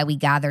 That's why we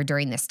gather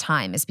during this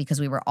time, is because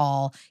we were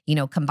all,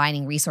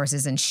 combining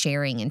resources and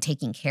sharing and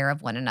taking care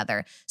of one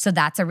another. So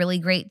that's a really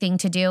great thing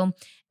to do.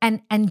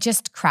 And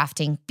just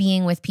crafting,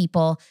 being with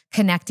people,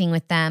 connecting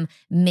with them,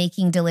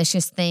 making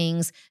delicious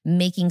things,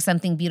 making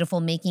something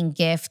beautiful, making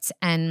gifts.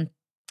 And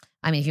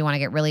I mean, if you want to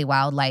get really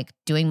wild, like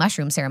doing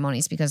mushroom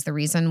ceremonies, because the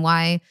reason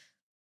why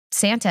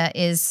Santa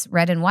is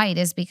red and white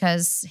is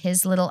because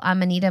his little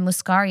Amanita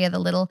muscaria, the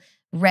little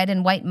red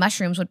and white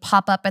mushrooms, would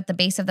pop up at the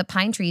base of the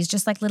pine trees,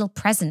 just like little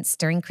presents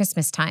during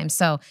Christmas time.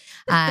 So,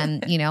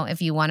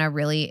 if you want to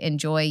really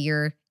enjoy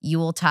your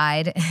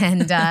Yuletide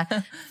and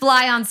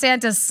fly on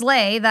Santa's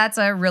sleigh, that's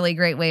a really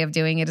great way of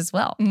doing it as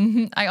well.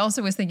 I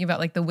also was thinking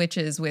about like the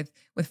witches with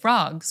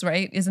frogs,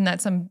 right? Isn't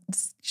that some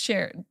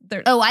shared?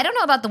 Oh, I don't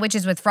know about the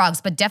witches with frogs,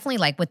 but definitely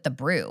like with the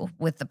brew,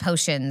 with the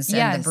potions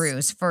and the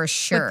brews for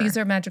sure. But these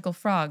are magical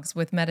frogs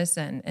with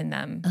medicine in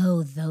them.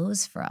 Oh,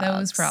 those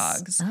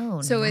frogs.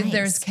 Oh, so nice.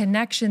 There's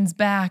connections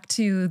back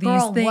to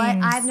these things. What?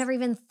 I've never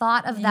even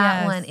thought of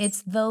that one.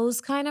 It's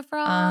those kind of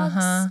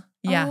frogs?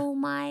 Yeah. Oh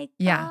my God.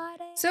 Yeah.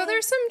 So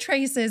there's some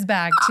traces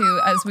back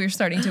to as we're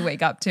starting to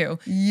wake up to.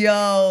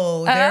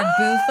 Yo, they're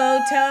bufo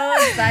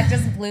toes. That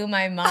just blew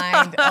my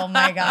mind. Oh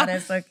my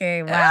goddess.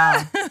 Okay,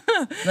 wow.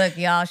 Look,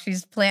 y'all,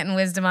 she's planting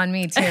wisdom on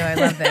me too. I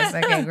love this.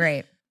 Okay,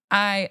 great.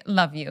 I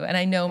love you. And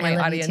I know my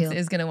audience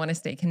is going to want to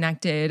stay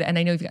connected. And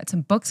I know you've got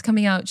some books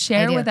coming out.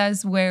 Share with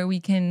us where we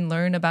can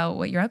learn about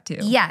what you're up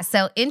to. Yeah.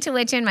 So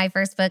Intuition, my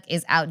first book,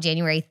 is out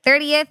January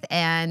 30th.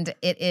 And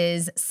it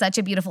is such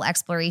a beautiful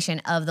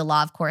exploration of the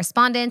law of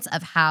correspondence,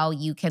 of how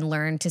you can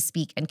learn to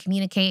speak and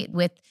communicate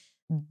with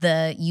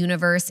the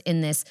universe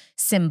in this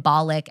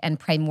symbolic and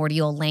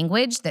primordial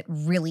language that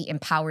really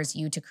empowers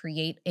you to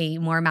create a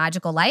more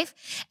magical life.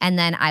 And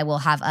then I will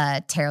have a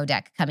tarot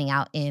deck coming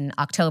out in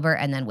October,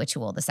 and then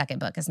Witchual, the second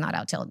book, is not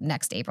out till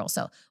next April.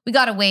 So we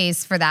got a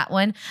ways for that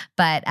one.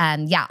 But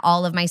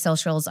all of my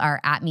socials are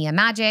at Mia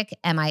Magik,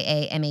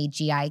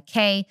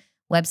 MIAMAGIK.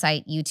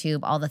 Website, YouTube,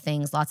 all the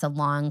things, lots of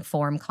long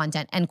form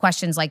content and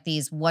questions like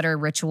these. What are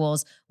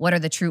rituals? What are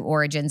the true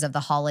origins of the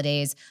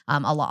holidays? A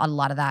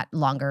lot of that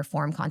longer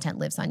form content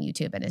lives on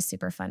YouTube and is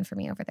super fun for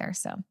me over there.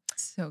 So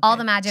all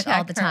the magic,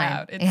 all the time.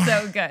 Out. It's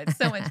so good.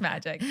 So much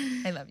magic.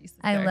 I love you,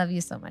 sister. I love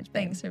you so much,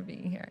 babe. Thanks for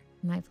being here.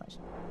 My pleasure.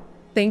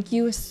 Thank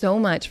you so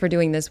much for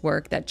doing this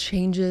work that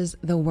changes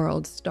the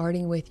world,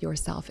 starting with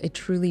yourself. It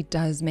truly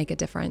does make a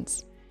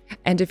difference.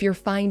 And if you're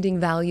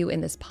finding value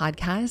in this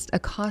podcast, a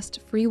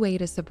cost-free way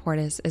to support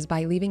us is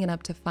by leaving an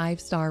up to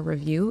 5-star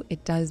review.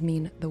 It does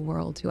mean the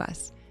world to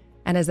us.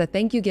 And as a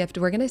thank you gift,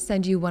 we're going to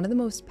send you one of the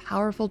most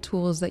powerful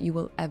tools that you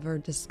will ever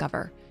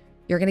discover.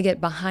 You're going to get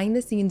behind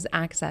the scenes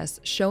access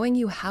showing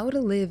you how to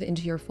live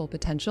into your full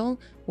potential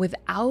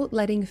without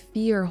letting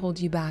fear hold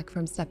you back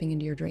from stepping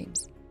into your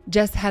dreams.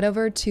 Just head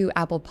over to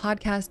Apple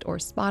Podcast or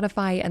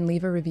Spotify and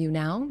leave a review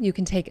now. You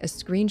can take a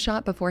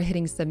screenshot before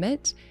hitting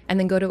submit and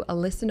then go to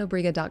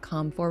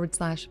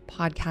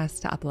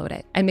alyssanobriga.com/podcast to upload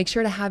it. And make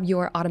sure to have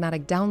your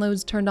automatic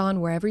downloads turned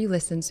on wherever you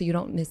listen so you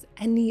don't miss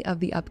any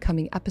of the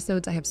upcoming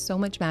episodes. I have so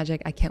much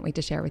magic I can't wait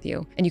to share with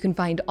you. And you can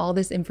find all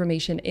this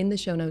information in the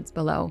show notes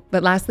below.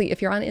 But lastly,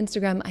 if you're on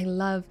Instagram, I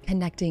love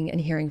connecting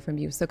and hearing from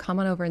you. So come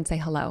on over and say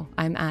hello.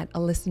 I'm at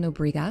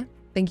alyssanobriga.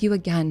 Thank you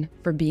again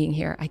for being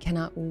here. I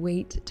cannot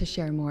wait to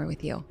share more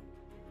with you.